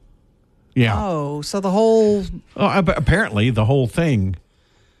it? Yeah. Oh, so the whole... apparently, the whole thing...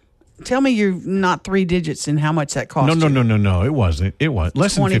 Tell me you're not 3 digits in how much that cost you. No. It wasn't. It was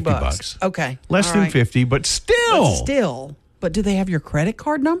less than $50. Okay. Less than 50, but still. But do they have your credit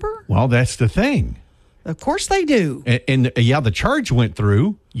card number? Well, that's the thing. Of course they do. And the charge went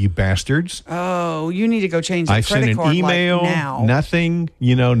through, you bastards. Oh, you need to go change the I credit sent card an email, now. Nothing,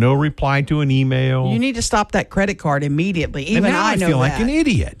 no reply to an email. You need to stop that credit card immediately. Even and now I know feel that. like an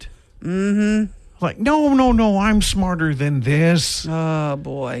idiot. Mm-hmm. Like, no, I'm smarter than this. Oh,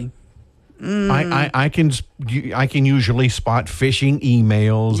 boy. I can usually spot phishing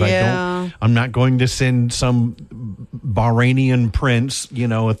emails. Yeah. I'm not going to send some Bahrainian prince,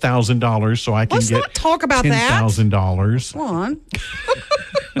 $1,000 so I can Let's get not talk about that. $10,000. Come on.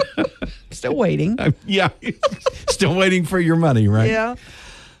 Still waiting. Yeah. Still waiting for your money, right? Yeah.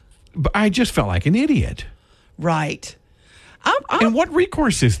 But I just felt like an idiot. Right. And what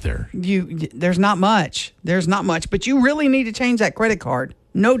recourse is there? There's not much. But you really need to change that credit card.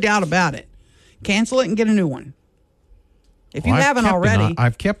 No doubt about it. Cancel it and get a new one. If you haven't already.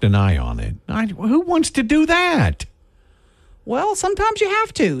 I've kept an eye on it. Who wants to do that? Well, sometimes you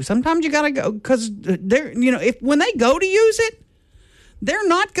have to. Sometimes you got to go because they're, when they go to use it, they're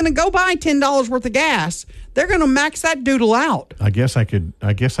not going to go buy $10 worth of gas. They're going to max that doodle out. I guess I could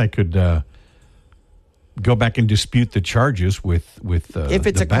go back and dispute the charges with if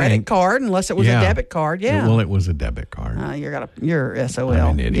it's the a credit card, unless it was a debit card. Yeah. Well, it was a debit card. You're SOL.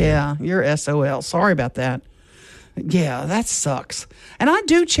 I'm an idiot. Yeah, you're SOL. Sorry about that. Yeah, that sucks. And I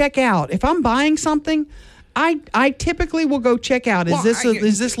do check out if I'm buying something. I typically will go check out. Is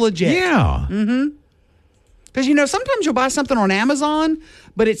this legit? Yeah. Mm-hmm. Because sometimes you'll buy something on Amazon,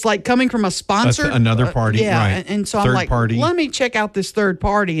 but it's like coming from a sponsor, another party. Yeah, right. and so third I'm like, party. let me check out this third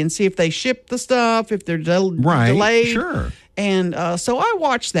party and see if they ship the stuff, if they're right. delayed. Sure. And so I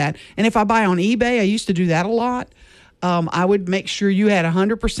watch that. And if I buy on eBay, I used to do that a lot. I would make sure you had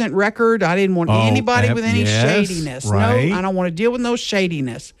 100% record. I didn't want anybody with any shadiness. Right. No, I don't want to deal with no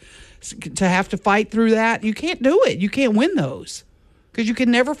shadiness. To have to fight through that, you can't do it. You can't win those because you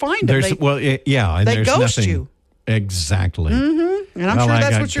can never find them. And they there's ghost nothing, you. Exactly. Mm-hmm. And I'm sure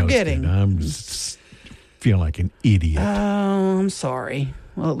that's what you're getting. I'm feel like an idiot. Oh, I'm sorry.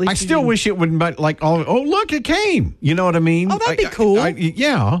 Well, at least I still wish it would, look, it came. You know what I mean? Oh, that'd be cool.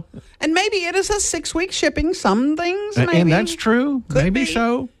 Yeah. And maybe it is a 6-week shipping. Some things, maybe. And that's true. Could maybe be.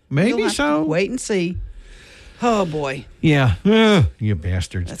 so. Maybe You'll have so. to wait and see. Oh, boy. Yeah. You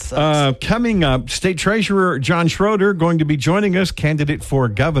bastards. That sucks. Coming up, State Treasurer John Schroeder going to be joining us, candidate for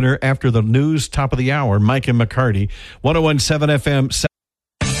governor, after the news, top of the hour. Mike and McCarty, 101.7 FM.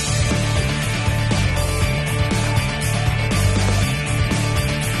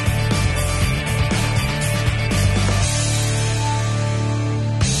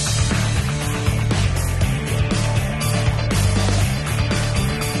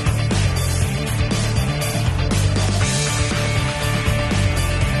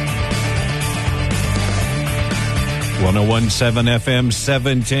 .107 FM,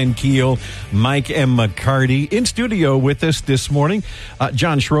 710 KEEL, Mike and McCarty. In studio with us this morning,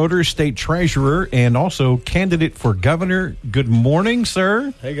 John Schroeder, State Treasurer, and also candidate for governor. Good morning,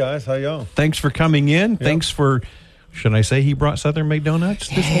 sir. Hey, guys. How y'all? Thanks for coming in. Yep. Thanks for, should I say he brought Southern Made Donuts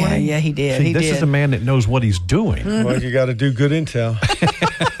this morning? Yeah, he did. See, this is a man that knows what he's doing. Well, you got to do good intel.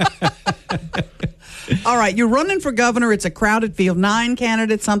 All right, you're running for governor. It's a crowded field, 9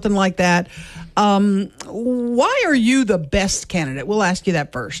 candidates, something like that. Why are you the best candidate? We'll ask you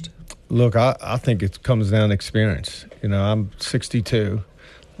that first. Look, I think it comes down to experience. You know, I'm 62.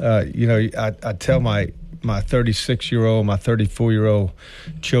 I tell my 36-year-old, my 34-year-old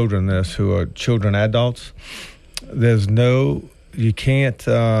children this, who are children adults. You can't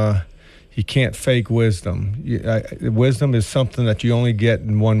fake wisdom. Wisdom is something that you only get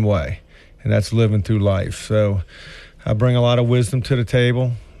in one way, and that's living through life. So I bring a lot of wisdom to the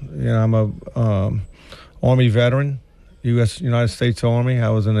table. You know, I'm a Army veteran, United States Army. I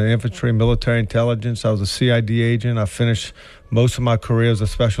was in the infantry, military intelligence. I was a CID agent. I finished most of my career as a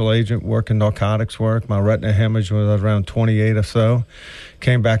special agent working narcotics work. My retina hemorrhage was around 28 or so.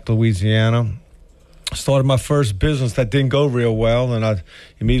 Came back to Louisiana. Started my first business that didn't go real well, and I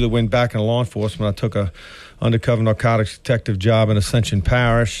immediately went back in law enforcement. I took a undercover narcotics detective job in Ascension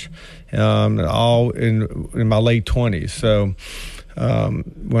Parish, all in my late 20s. So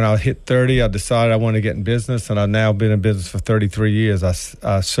when I hit 30, I decided I wanted to get in business, and I've now been in business for 33 years.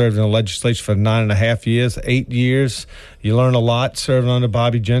 I served in the legislature for 9.5 years, 8 years. You learn a lot serving under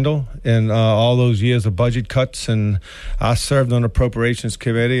Bobby Jindal in all those years of budget cuts, and I served on the Appropriations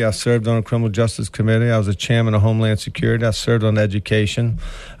Committee. I served on the Criminal Justice Committee. I was a chairman of Homeland Security. I served on education.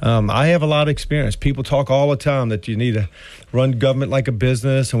 I have a lot of experience. People talk all the time that you need to run government like a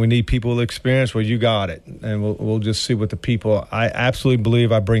business, and we need people with experience. Well, you got it, and we'll just see what the people. I absolutely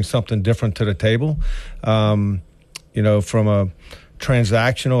believe I bring something different to the table. From a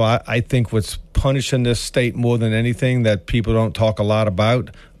transactional, I think what's punishing this state more than anything that people don't talk a lot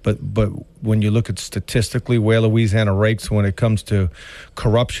about, but when you look at statistically where Louisiana ranks when it comes to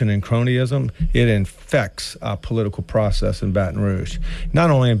corruption and cronyism, it infects our political process in Baton Rouge. Not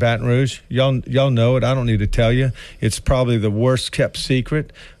only in Baton Rouge, y'all know it. I don't need to tell you. It's probably the worst kept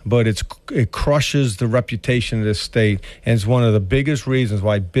secret, but it crushes the reputation of this state, and it's one of the biggest reasons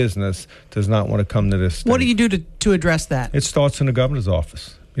why business does not want to come to this state. What do you do to address that? It starts in the governor's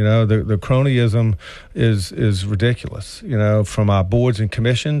office. You know, the cronyism is ridiculous, from our boards and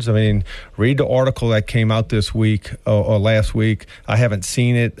commissions. I mean, read the article that came out this week or last week. I haven't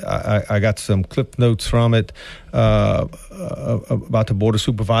seen it. I got some clip notes from it about the Board of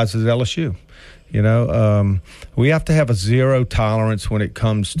Supervisors at LSU. We have to have a zero tolerance when it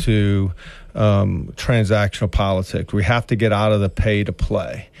comes to transactional politics. We have to get out of the pay to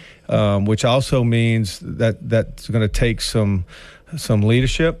play, which also means that's going to take some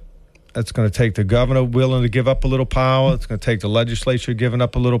leadership. It's going to take the governor willing to give up a little power. It's going to take the legislature giving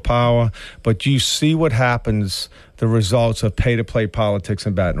up a little power. But you see what happens, the results of pay-to-play politics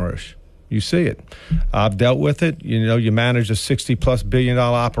in Baton Rouge. You see it. I've dealt with it. You manage a $60+ billion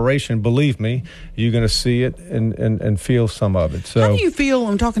operation. Believe me, you're going to see it and feel some of it. So, how do you feel?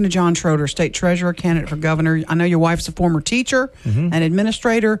 I'm talking to John Schroeder, State Treasurer, candidate for governor. I know your wife's a former teacher and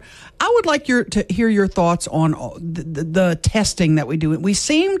administrator. I would like to hear your thoughts on the testing that we do. We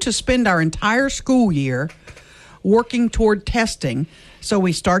seem to spend our entire school year working toward testing. So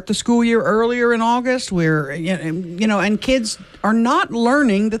we start the school year earlier in August. And kids are not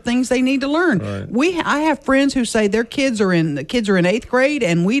learning the things they need to learn. Right. I have friends who say their kids are in 8th grade,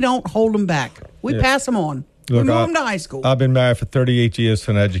 and we don't hold them back. We pass them on. Look, we move them to high school. I've been married for 38 years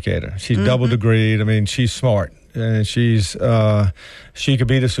to an educator. She's double degreed. I mean, she's smart, and she could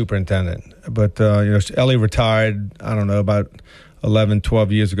be the superintendent. But Ellie retired. I don't know, about 11,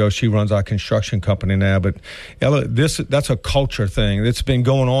 12 years ago. She runs our construction company now. But Ella, that's a culture thing. It's been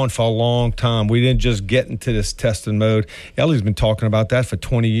going on for a long time. We didn't just get into this testing mode. Ellie's been talking about that for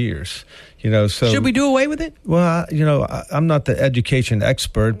 20 years. So should we do away with it? Well, I'm not the education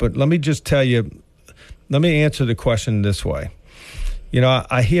expert, but let me just tell you, let me answer the question this way. You know,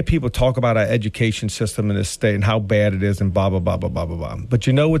 I hear people talk about our education system in this state and how bad it is and blah, blah, blah, blah, blah, blah, blah. But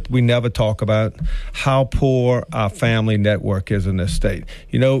you know what we never talk about? How poor our family network is in this state.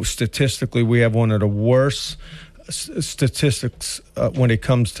 You know, statistically, we have one of the worst statistics when it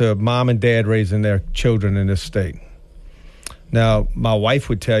comes to mom and dad raising their children in this state. Now, my wife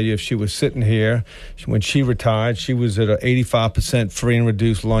would tell you if she was sitting here, when she retired, she was at an 85% free and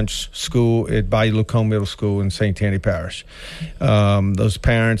reduced lunch school at Bayou Lacombe Middle School in St. Tammany Parish. Those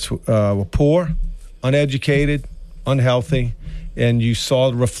parents were poor, uneducated, unhealthy, and you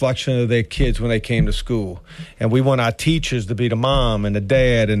saw the reflection of their kids when they came to school. And we want our teachers to be the mom and the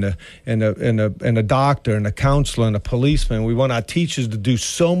dad and the doctor and the counselor and the policeman. We want our teachers to do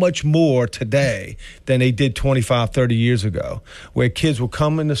so much more today than they did 25, 30 years ago, where kids will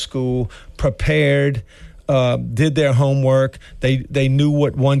come into school prepared, did their homework. They knew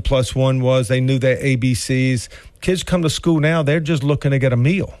what 1 + 1 was. They knew their ABCs. Kids come to school now, they're just looking to get a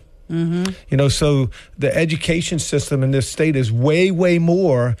meal. Mm-hmm. You know, so the education system in this state is way, way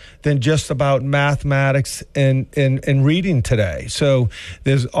more than just about mathematics and reading today. So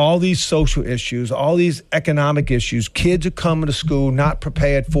there's all these social issues, all these economic issues. Kids are coming to school not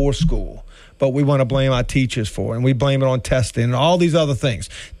prepared for school, but we want to blame our teachers for it, and we blame it on testing and all these other things.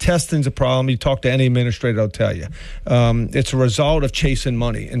 Testing's a problem. You talk to any administrator, they'll tell you. It's a result of chasing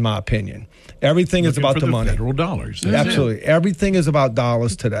money, in my opinion. Everything is about the money. Federal dollars. Absolutely. Everything is about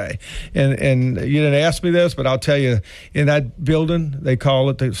dollars today. And you didn't ask me this, but I'll tell you, in that building, they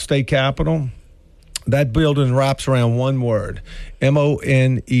call it the state capitol, that building wraps around one word,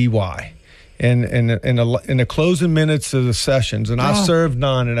 MONEY. And in the closing minutes of the sessions, and I served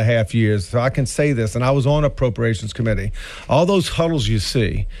 9.5 years, so I can say this, and I was on Appropriations Committee. All those huddles you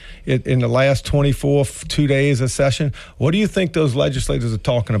see in the last 2 days of session, what do you think those legislators are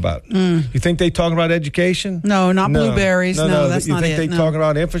talking about? You think they talking about education? No, not blueberries. No, that's not it. You think they talking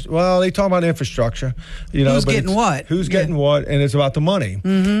about infrastructure? Well, they talking about infrastructure. You know, who's getting what? Who's getting what? And it's about the money.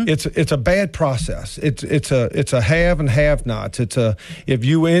 Mm-hmm. It's a bad process. It's a have and have nots. It's a if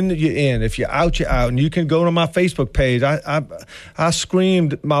you in, you're in. If you're out, you're out. And you can go to my Facebook page. I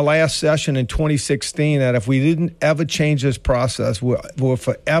screamed my last session in 2016 that if we didn't ever change this process, we're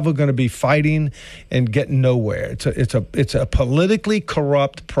forever going to be fighting and getting nowhere. It's a politically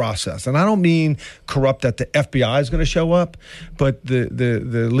corrupt process, and I don't mean corrupt that the FBI is going to show up, but the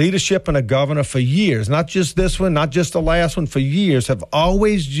leadership and the governor for years, not just this one, not just the last one, for years have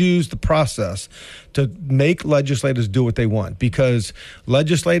always used the process to make legislators do what they want, because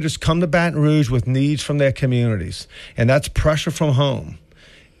legislators come to Baton Rouge with needs from their communities, and that's pressure from home.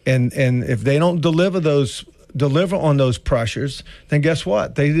 And if they don't deliver on those pressures, then guess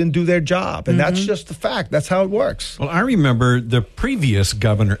what? They didn't do their job. And that's just the fact. That's how it works. Well, I remember the previous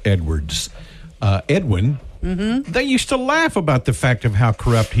Governor Edwin, they used to laugh about the fact of how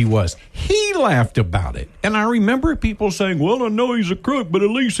corrupt he was. He laughed about it. And I remember people saying, well, I know he's a crook, but at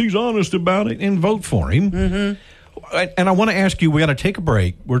least he's honest about it, and vote for him. Mm-hmm. And I want to ask you, we got to take a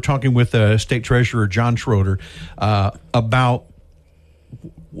break. We're talking with State Treasurer John Schroeder about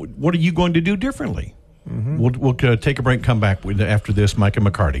what are you going to do differently? Mm-hmm. We'll take a break, come back after this. Mike and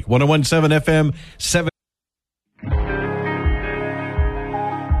McCarty, 101.7 FM, 7.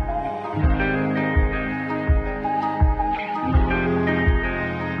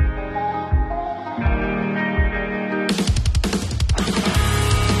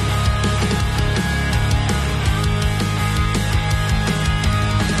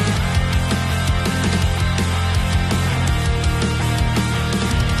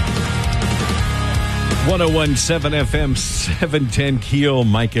 .107 FM, 710 KEEL.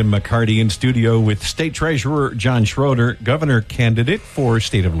 Mike and McCarty in studio with State Treasurer John Schroeder, governor candidate for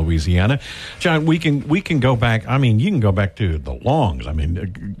state of Louisiana. John, we can go back. I mean, you can go back to the longs. I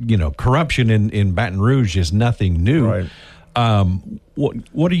mean, corruption in Baton Rouge is nothing new. Right.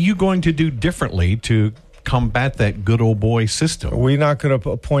 What are you going to do differently to combat that good old boy system? We're not going to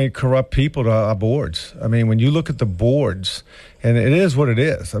appoint corrupt people to our boards. I mean, when you look at the boards, and it is what it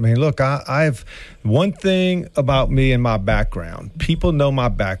is. I mean, look, I've one thing about me and my background. People know my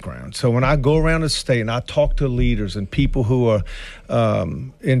background. So when I go around the state and I talk to leaders and people who are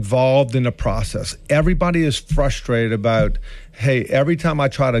involved in the process, everybody is frustrated about, hey, every time I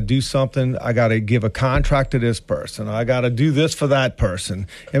try to do something, I got to give a contract to this person. I got to do this for that person.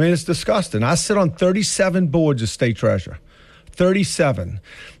 I mean, it's disgusting. I sit on 37 boards as state treasurer. 37.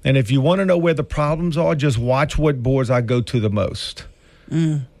 And if you want to know where the problems are, just watch what boards I go to the most. Let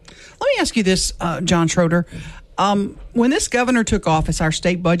me ask you this, John Schroeder. When this governor took office, our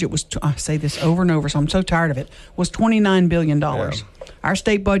state budget was, I say this over and over, so I'm so tired of it, was $29 billion. Yeah. Our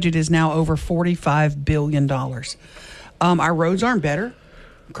state budget is now over $45 billion. Our roads aren't better.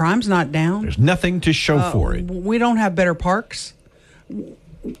 Crime's not down. There's nothing to show for it. We don't have better parks.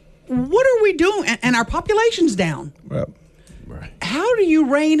 What are we doing? And our population's down. Well, how do you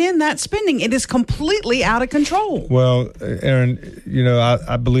rein in that spending? It is completely out of control. Well, Aaron,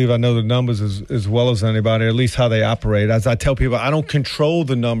 I believe I know the numbers as well as anybody, at least how they operate. As I tell people, I don't control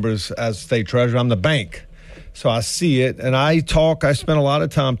the numbers as state treasurer. I'm the bank. So I see it, and I spend a lot of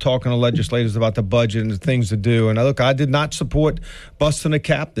time talking to legislators about the budget and the things to do. And I did not support busting the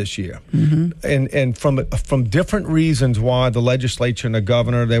cap this year. Mm-hmm. And from different reasons why the legislature and the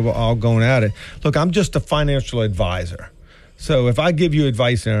governor, they were all going at it. Look, I'm just a financial advisor. So if I give you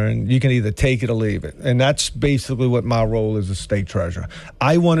advice, Aaron, you can either take it or leave it. And that's basically what my role is as state treasurer.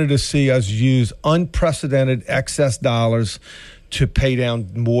 I wanted to see us use unprecedented excess dollars to pay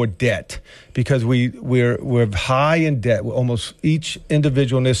down more debt because we're high in debt. Almost each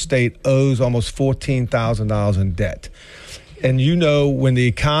individual in this state owes almost $14,000 in debt. And when the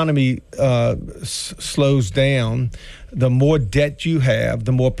economy slows down, the more debt you have,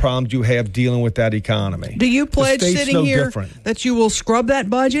 the more problems you have dealing with that economy. Do you pledge sitting here that you will scrub that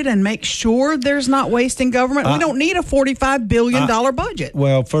budget and make sure there's not waste in government? We don't need a $45 billion budget.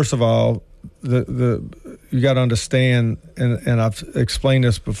 Well, first of all, you got to understand, and I've explained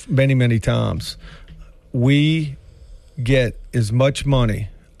this many, many times, we get as much money.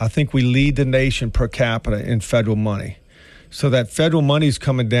 I think we lead the nation per capita in federal money. So that federal money is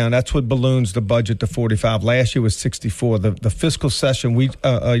coming down. That's what balloons the budget to 45. Last year was 64. The fiscal session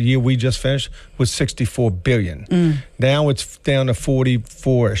year we just finished was 64 billion. Now it's down to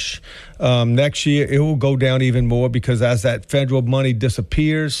 44ish. Next year it will go down even more because as that federal money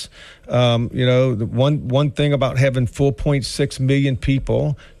disappears, the one thing about having 4.6 million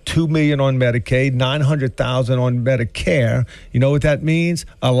people, 2 million on Medicaid, 900,000 on Medicare. You know what that means?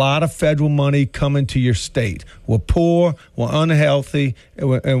 A lot of federal money coming to your state. We're poor, we're unhealthy,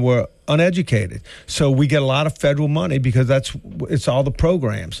 and we're uneducated. So we get a lot of federal money because it's all the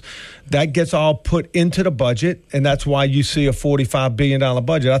programs. That gets all put into the budget, and that's why you see a $45 billion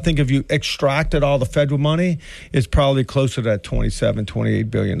budget. I think if you extracted all the federal money, it's probably closer to that $27,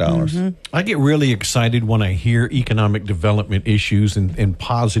 $28 billion. Mm-hmm. I get really excited when I hear economic development issues and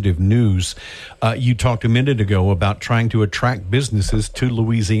positive news. You talked a minute ago about trying to attract businesses to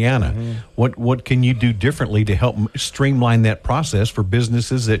Louisiana. Mm-hmm. What can you do differently to help streamline that process for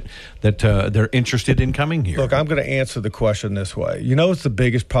businesses that they're interested in coming here? Look, I'm going to answer the question this way. It's the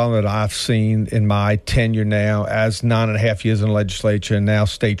biggest problem that I've seen in my tenure now as 9.5 years in the legislature and now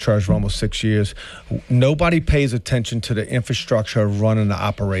state treasurer almost 6 years. Nobody pays attention to the infrastructure of running the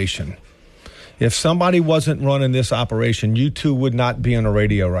operation. If somebody wasn't running this operation, you two would not be on the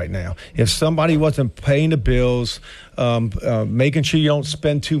radio right now. If somebody wasn't paying the bills, making sure you don't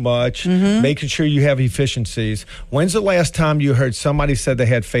spend too much, making sure you have efficiencies. When's the last time you heard somebody said they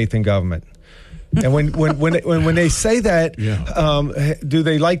had faith in government? And when they say that, do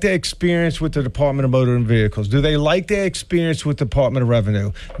they like their experience with the Department of Motor and Vehicles? Do they like their experience with the Department of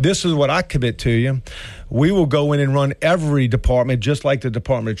Revenue? This is what I commit to you. We will go in and run every department just like the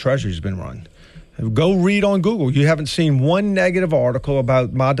Department of Treasury has been run. Go read on Google. You haven't seen one negative article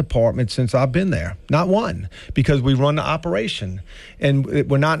about my department since I've been there. Not one, because we run the operation. And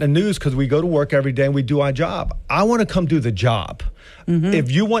we're not in the news because we go to work every day and we do our job. I want to come do the job. Mm-hmm. If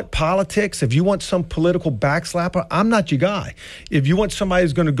you want politics, if you want some political backslapper, I'm not your guy. If you want somebody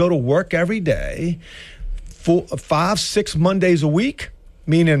who's going to go to work every day, 5-6 Mondays a week,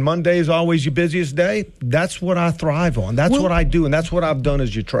 meaning Monday is always your busiest day, that's what I thrive on. That's what I do, and that's what I've done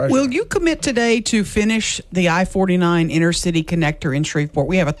as your treasurer. Will you commit today to finish the I-49 intercity connector in Shreveport?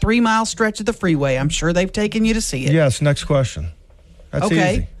 We have a 3-mile stretch of the freeway. I'm sure they've taken you to see it. Yes, next question. That's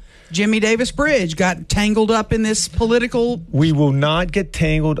easy. Jimmy Davis Bridge got tangled up in this political... We will not get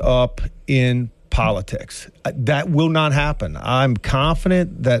tangled up in politics. That will not happen. I'm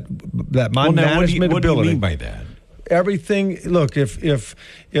confident that my management ability... What do you mean by that? Everything. Look, if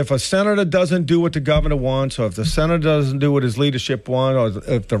a senator doesn't do what the governor wants, or if the senator doesn't do what his leadership wants,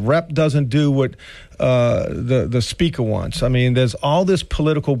 or if the rep doesn't do what the speaker wants, I mean, there's all this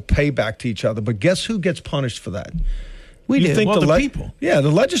political payback to each other. But guess who gets punished for that? We do. Think the people. Yeah,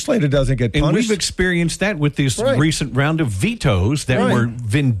 the legislator doesn't get punished. And we've experienced that with this recent round of vetoes that were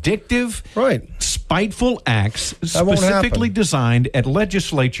vindictive, spiteful acts specifically designed at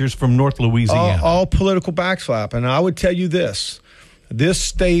legislatures from North Louisiana. All political backslap. And I would tell you this. This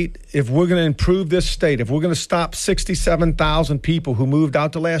state, if we're going to improve this state, if we're going to stop 67,000 people who moved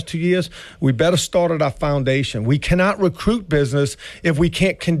out the last 2 years, we better start at our foundation. We cannot recruit business if we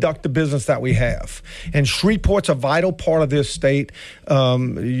can't conduct the business that we have. And Shreveport's a vital part of this state.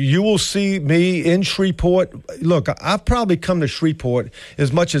 You will see me in Shreveport. Look, I've probably come to Shreveport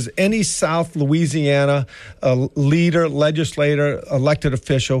as much as any South Louisiana leader, legislator, elected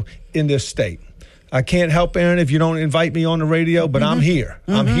official in this state. I can't help, Aaron, if you don't invite me on the radio, but I'm here.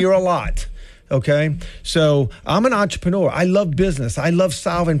 I'm here a lot. Okay? So I'm an entrepreneur. I love business. I love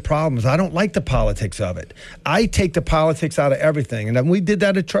solving problems. I don't like the politics of it. I take the politics out of everything. And we did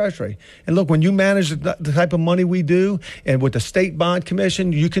that at Treasury. And look, when you manage the type of money we do, and with the State Bond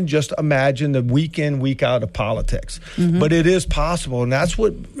Commission, you can just imagine the week in, week out of politics. But it is possible. And that's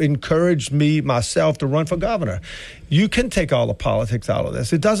what encouraged me, myself, to run for governor. You can take all the politics out of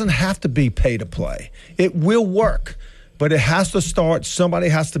this. It doesn't have to be pay to play. It will work. But it has to start. Somebody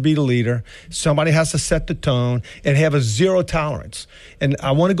has to be the leader. Somebody has to set the tone and have a zero tolerance. And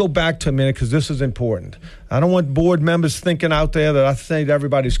I want to go back to a minute because this is important. I don't want board members thinking out there that I think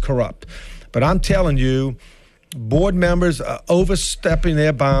everybody's corrupt. But I'm telling you, board members are overstepping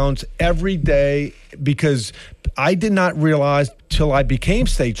their bounds every day because I did not realize till I became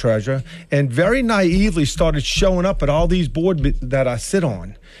state treasurer and very naively started showing up at all these boards that I sit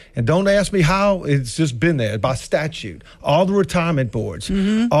on. And don't ask me how, it's just been there by statute. All the retirement boards,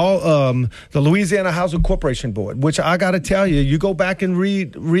 all the Louisiana Housing Corporation Board, which I got to tell you, you go back and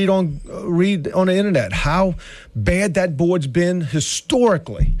read on the internet how bad that board's been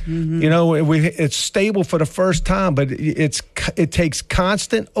historically. You know, it's stable for the first time, but it takes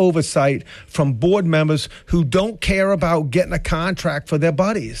constant oversight from board members who don't care about getting a contract for their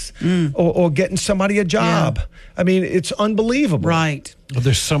buddies or getting somebody a job. Yeah. I mean, it's unbelievable. Right. Well,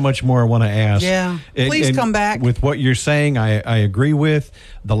 there's so much more I want to ask. Yeah. Please come back. With what you're saying, I agree with.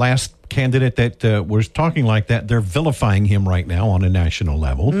 The last candidate that was talking like that, they're vilifying him right now on a national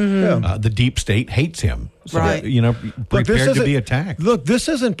level. The deep state hates him. So, right. Prepared to be attacked. Look, this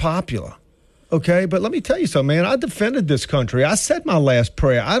isn't popular. Okay, but let me tell you something, man. I defended this country. I said my last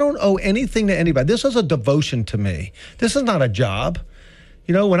prayer. I don't owe anything to anybody. This is a devotion to me. This is not a job.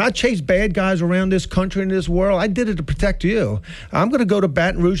 You know, when I chase bad guys around this country and this world, I did it to protect you. I'm going to go to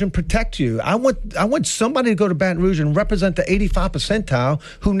Baton Rouge and protect you. I want somebody to go to Baton Rouge and represent the 85th percentile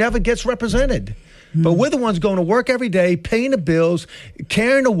who never gets represented. But we're the ones going to work every day, paying the bills,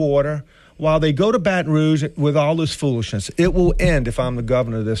 carrying the water, while they go to Baton Rouge with all this foolishness. It will end if I'm the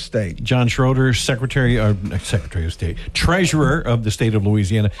governor of this state. John Schroeder, Secretary of State, Treasurer of the state of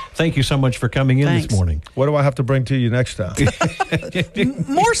Louisiana. Thank you so much for coming in this morning. What do I have to bring to you next time?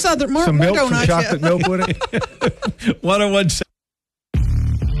 More Southern, more milk, donuts. some chocolate milk with it. 101.7.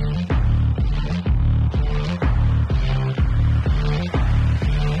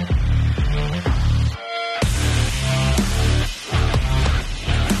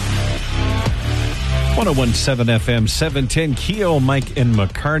 FM 710 KEEL, Mike and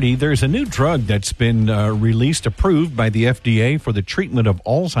McCarty. There's a new drug that's been released, approved by the FDA for the treatment of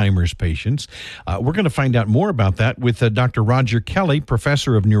Alzheimer's patients. We're going to find out more about that with Dr. Roger Kelly,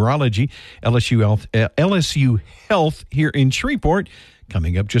 professor of neurology, LSU Health here in Shreveport,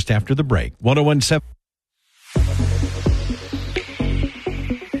 coming up just after the break. 101.7.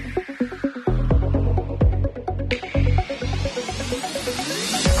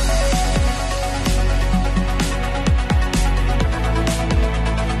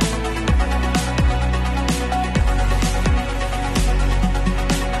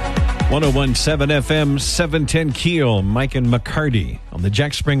 FM 710 KEEL, Mike and McCarty on the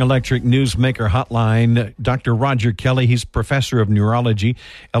Jack Spring Electric Newsmaker Hotline. Dr. Roger Kelly, he's professor of neurology,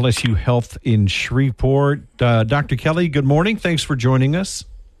 LSU Health in Shreveport. Dr. Kelly, good morning. Thanks for joining us.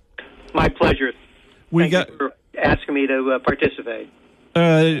 My pleasure. Thank you for asking me to participate.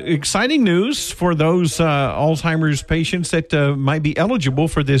 Exciting news for those Alzheimer's patients that might be eligible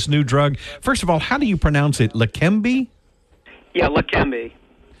for this new drug. First of all, how do you pronounce it? Leqembi? Yeah, Leqembi.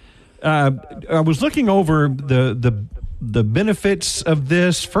 I was looking over the benefits of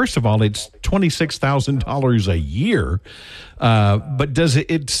this. First of all, it's $26,000 a year, but does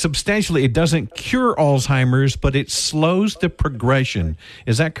it substantially? It doesn't cure Alzheimer's, but it slows the progression.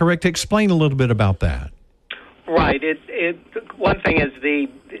 Is that correct? Explain a little bit about that. Right. One thing is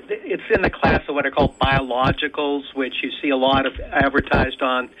it's in the class of what are called biologicals, which you see a lot of advertised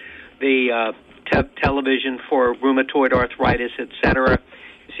on the television for rheumatoid arthritis, etc.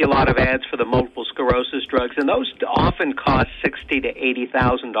 You see a lot of ads for the multiple sclerosis drugs, and those often cost $60,000 to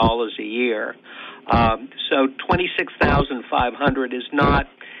 $80,000 a year. So $26,500 is not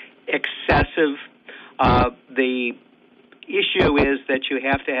excessive. The issue is that you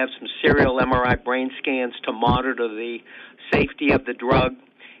have to have some serial MRI brain scans to monitor the safety of the drug,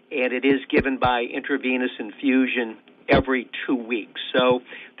 and it is given by intravenous infusion every 2 weeks. So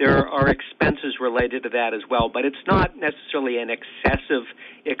there are expenses related to that as well, but it's not necessarily an excessive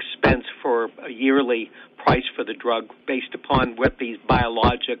expense for a yearly price for the drug based upon what these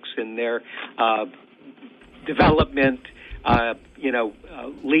biologics and their development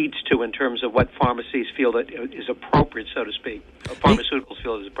leads to in terms of what pharmacies feel that is appropriate, so to speak. Pharmaceuticals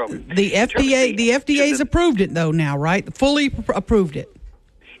feel is appropriate. The FDA's approved it though now, right? Fully approved it.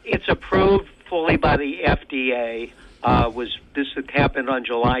 It's approved fully by the FDA. This happened on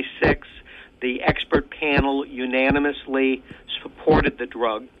July 6th. The expert panel unanimously supported the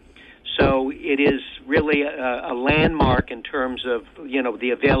drug. So it is really a landmark in terms of,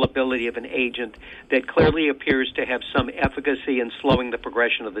 the availability of an agent that clearly appears to have some efficacy in slowing the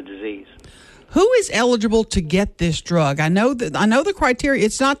progression of the disease. Who is eligible to get this drug? I know the criteria.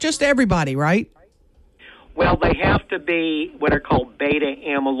 It's not just everybody, right? Well, they have to be what are called beta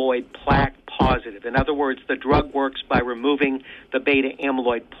amyloid plaque positive. In other words, the drug works by removing the beta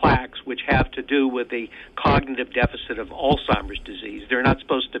amyloid plaques, which have to do with the cognitive deficit of Alzheimer's disease. They're not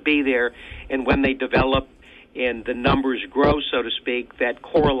supposed to be there, and when they develop and the numbers grow, so to speak, that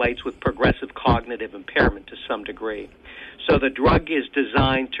correlates with progressive cognitive impairment to some degree. So the drug is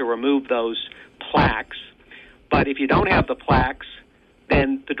designed to remove those plaques, but if you don't have the plaques,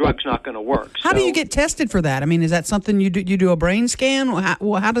 then the drug's not going to work. How do you get tested for that? I mean, is that something you do a brain scan?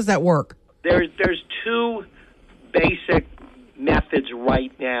 How does that work? There's two basic methods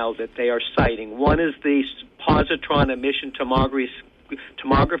right now that they are citing. One is the positron emission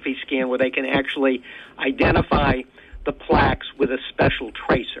tomography scan, where they can actually identify the plaques with a special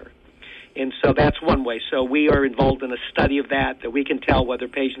tracer. And so that's one way. So we are involved in a study of that we can tell whether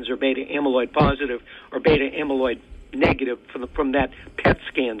patients are beta amyloid positive or beta amyloid negative from that PET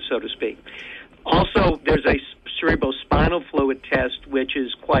scan, so to speak. Also, there's a cerebrospinal fluid test, which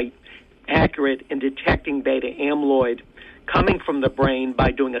is quite accurate in detecting beta amyloid coming from the brain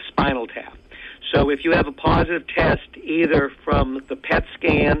by doing a spinal tap. So if you have a positive test either from the PET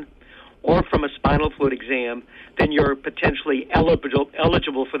scan or from a spinal fluid exam, then you're potentially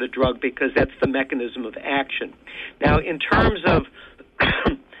eligible for the drug because that's the mechanism of action. Now, in terms of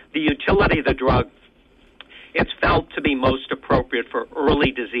the utility of the drug, it's felt to be most appropriate for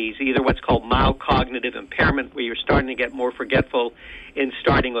early disease, either what's called mild cognitive impairment, where you're starting to get more forgetful and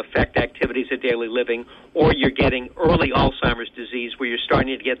starting to affect activities of daily living, or you're getting early Alzheimer's disease, where you're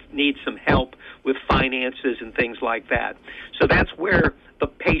starting to need some help with finances and things like that. So that's where the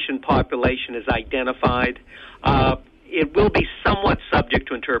patient population is identified. It will be somewhat subject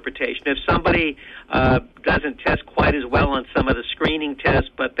to interpretation. If somebody doesn't test quite as well on some of the screening tests,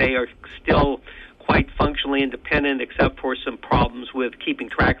 but they are still quite functionally independent except for some problems with keeping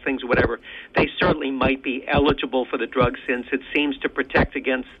track of things or whatever, they certainly might be eligible for the drug since it seems to protect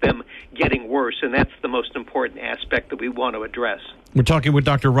against them getting worse, and that's the most important aspect that we want to address. We're talking with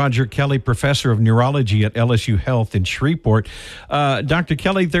Dr. Roger Kelly, professor of neurology at LSU Health in Shreveport. Dr.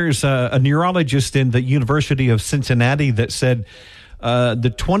 Kelly, there's a neurologist in the University of Cincinnati that said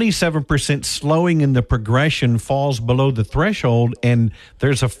the 27% slowing in the progression falls below the threshold, and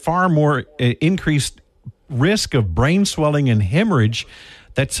there's a far more increased risk of brain swelling and hemorrhage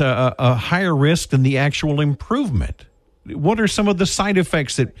that's a higher risk than the actual improvement. What are some of the side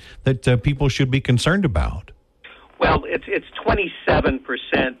effects that people should be concerned about? Well, it's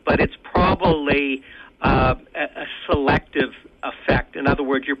 27%, but it's probably a selective effect. In other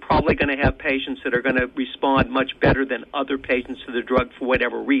words, you're probably going to have patients that are going to respond much better than other patients to the drug for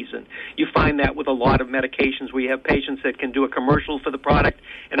whatever reason. You find that with a lot of medications where you have patients that can do a commercial for the product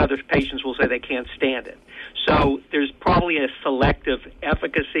and other patients will say they can't stand it. So there's probably a selective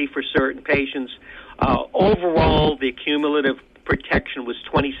efficacy for certain patients. Overall, the cumulative protection was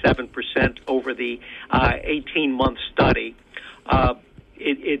 27% over the 18-month study.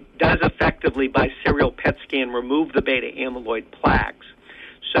 It does effectively, by serial PET scan, remove the beta amyloid plaques.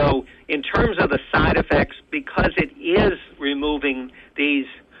 So in terms of the side effects, because it is removing these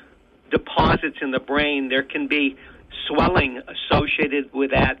deposits in the brain, there can be swelling associated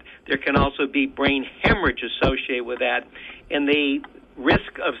with that. There can also be brain hemorrhage associated with that. And the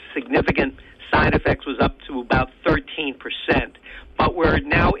risk of significant side effects was up to about 13%. But we're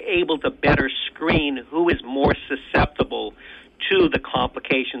now able to better screen who is more susceptible to the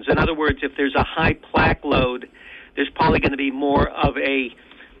complications. In other words, if there's a high plaque load, there's probably going to be more of a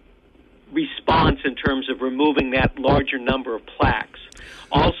response in terms of removing that larger number of plaques.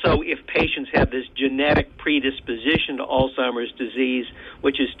 Also, if patients have this genetic predisposition to Alzheimer's disease,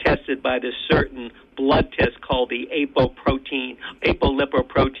 which is tested by this certain blood test called the apolipoprotein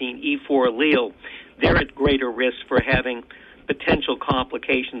E4 allele, they're at greater risk for having potential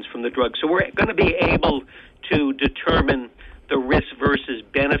complications from the drug. So we're going to be able to determine the risk versus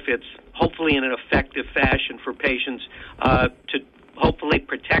benefits, hopefully in an effective fashion for patients to hopefully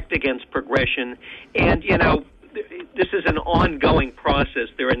protect against progression. And, this is an ongoing process.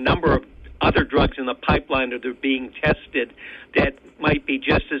 There are a number of other drugs in the pipeline that are being tested that might be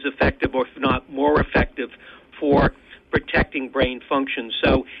just as effective, or if not more effective, for protecting brain function.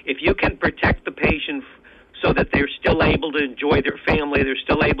 So if you can protect the patient so that they're still able to enjoy their family, they're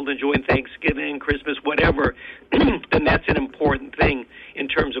still able to enjoy Thanksgiving, Christmas, whatever, then that's an important thing in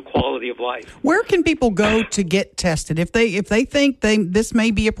terms of quality of life. Where can people go to get tested if they think this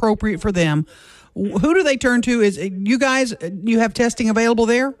may be appropriate for them? Who do they turn to? Is you guys, you have testing available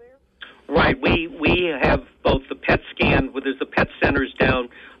there? Right. We have both the PET scan, there's the PET centers down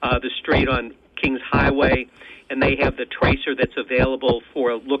the street on Kings Highway, and they have the tracer that's available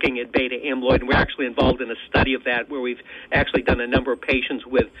for looking at beta amyloid. And we're actually involved in a study of that where we've actually done a number of patients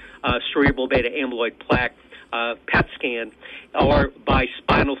with cerebral beta amyloid plaque PET scan, or by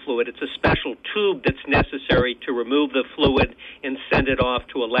spinal fluid. It's a special tube that's necessary to remove the fluid and send it off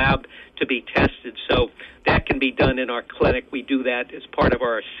to a lab to be tested. So that can be done in our clinic. We do that as part of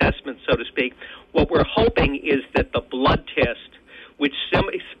our assessment, so to speak. What we're hoping is that the blood test, which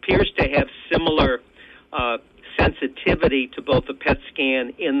appears to have similar sensitivity to both the PET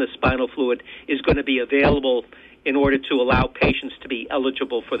scan and the spinal fluid, is going to be available in order to allow patients to be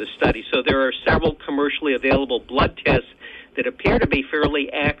eligible for the study. So there are several commercially available blood tests that appear to be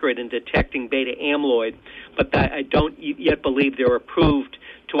fairly accurate in detecting beta amyloid, but I don't yet believe they're approved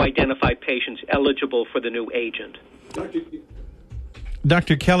to identify patients eligible for the new agent.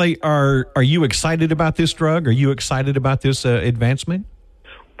 Dr. Kelly, are you excited about this drug? Are you excited about this advancement?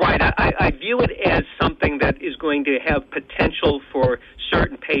 Right. I view it as something that is going to have potential for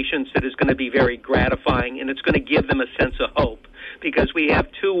certain patients that is going to be very gratifying, and it's going to give them a sense of hope, because we have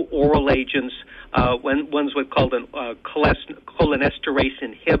two oral agents. One's what's called a cholinesterase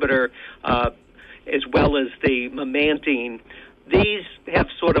inhibitor, as well as the memantine. These have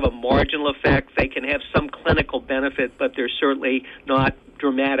sort of a marginal effect. They can have some clinical benefit, but they're certainly not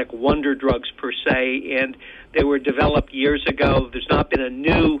dramatic wonder drugs per se, and they were developed years ago. There's not been a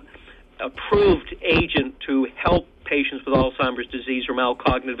new approved agent to help patients with Alzheimer's disease or mild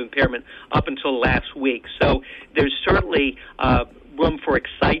cognitive impairment up until last week. So there's certainly room for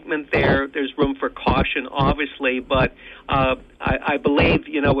excitement there. There's room for caution, obviously, but I believe,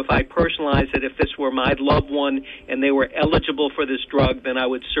 if I personalize it, if this were my loved one and they were eligible for this drug, then I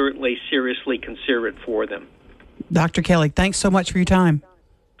would certainly seriously consider it for them. Dr. Kelly, thanks so much for your time.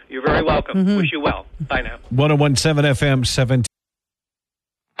 You're very welcome. Mm-hmm. Wish you well. Bye now. 101.7 FM 17.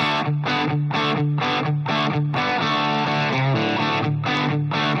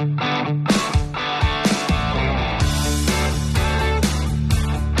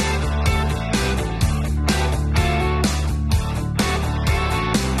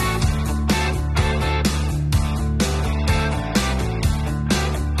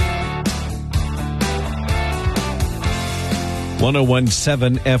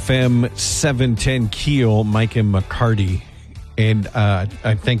 .101.7 FM 710 KEEL, Mike and McCarty. And I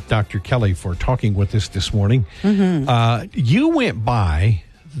thank Dr. Kelly for talking with us this morning. Mm-hmm. You went by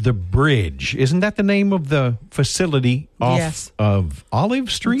the bridge. Isn't that the name of the facility off of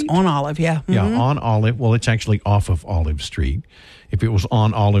Olive Street? It's on Olive, yeah. Mm-hmm. Yeah, on Olive. Well, it's actually off of Olive Street. If it was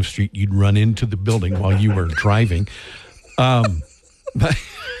on Olive Street, you'd run into the building while you were driving. But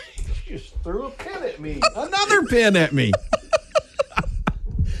you just threw a pin at me. Another pin at me.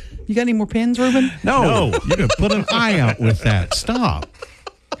 You got any more pins, Ruben? No. You're going to put an eye out with that. Stop.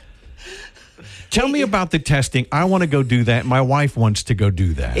 Tell me about the testing. I want to go do that. My wife wants to go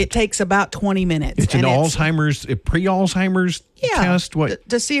do that. It takes about 20 minutes. It's an Alzheimer's, pre-Alzheimer's test? What?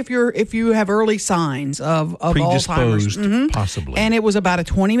 To see if you have early signs of Alzheimer's. Mm-hmm. Possibly. And it was about a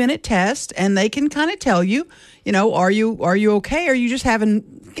 20-minute test, and they can kind of tell you, are you okay? Are you just having...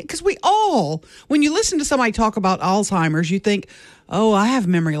 Because when you listen to somebody talk about Alzheimer's, you think, oh, I have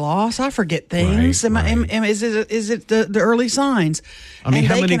memory loss. I forget things. Right. Is it the early signs? I mean,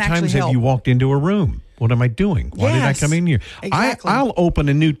 how many times have you walked into a room? What am I doing? Why did I come in here? Exactly. I'll open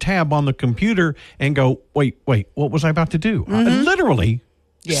a new tab on the computer and go, wait, what was I about to do? Mm-hmm. Literally,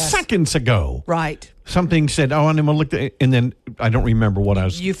 seconds ago. Right. Something said, "Oh, I'm going to look," and then I don't remember what I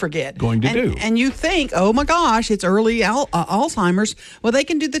was. You forget going to do, and you think, "Oh my gosh, it's early Alzheimer's." Well, they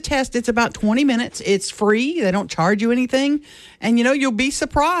can do the test. It's about 20 minutes. It's free. They don't charge you anything, and you'll be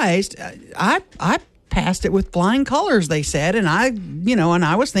surprised. I passed it with flying colors, they said, and I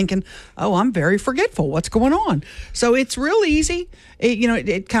was thinking, oh, I'm very forgetful. What's going on? So it's real easy.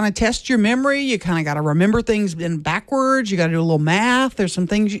 It kind of tests your memory. You kind of got to remember things in backwards. You got to do a little math. There's some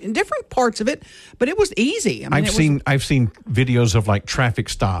things in different parts of it, but it was easy. I've seen videos of like traffic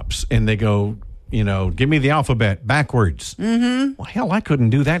stops, and they go, give me the alphabet backwards. Mm-hmm. Well, hell, I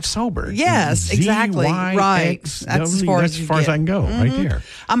couldn't do that sober. Yes, exactly. Right. That's as far as I can go, right there.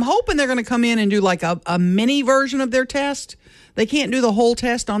 I'm hoping they're going to come in and do like a mini version of their test. They can't do the whole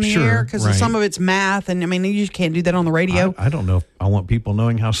test on the air because some of it's math, and you just can't do that on the radio. I don't know if I want people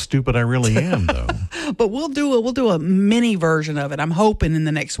knowing how stupid I really am, though. But we'll do a mini version of it. I'm hoping in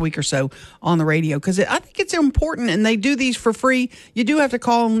the next week or so on the radio because I think it's important, and they do these for free. You do have to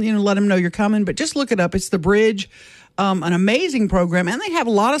call them, let them know you're coming, but just look it up. It's The Bridge. An amazing program, and they have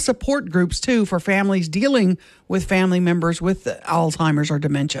a lot of support groups too for families dealing with family members with Alzheimer's or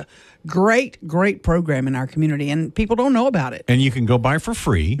dementia. Great program in our community, and people don't know about it. And you can go by for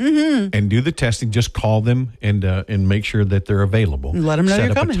free and do the testing. Just call them and make sure that they're available. Let them know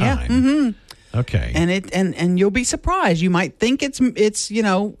you're coming. Yeah. Mm-hmm. Okay. And you'll be surprised. You might think it's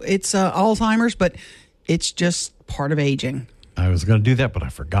Alzheimer's, but it's just part of aging. I was going to do that, but I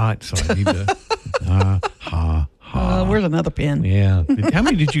forgot, so I need to. Where's another pen? Yeah. How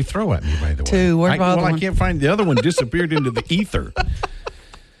many did you throw at me, by the way? 2. Where's my other one? I can't find the other one. Disappeared into the ether.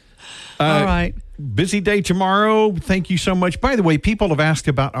 All right. Busy day tomorrow. Thank you so much. By the way, people have asked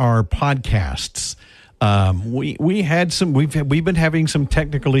about our podcasts. We've been having some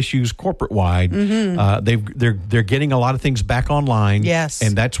technical issues corporate wide. Mm-hmm. They're getting a lot of things back online. Yes,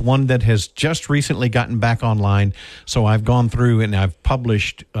 and that's one that has just recently gotten back online. So I've gone through and I've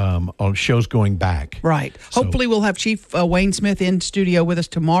published shows going back. Right. So, hopefully we'll have Chief Wayne Smith in studio with us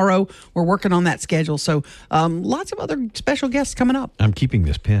tomorrow. We're working on that schedule. So lots of other special guests coming up. I'm keeping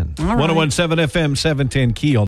this pen. All right. 101.7 FM 710 KEEL.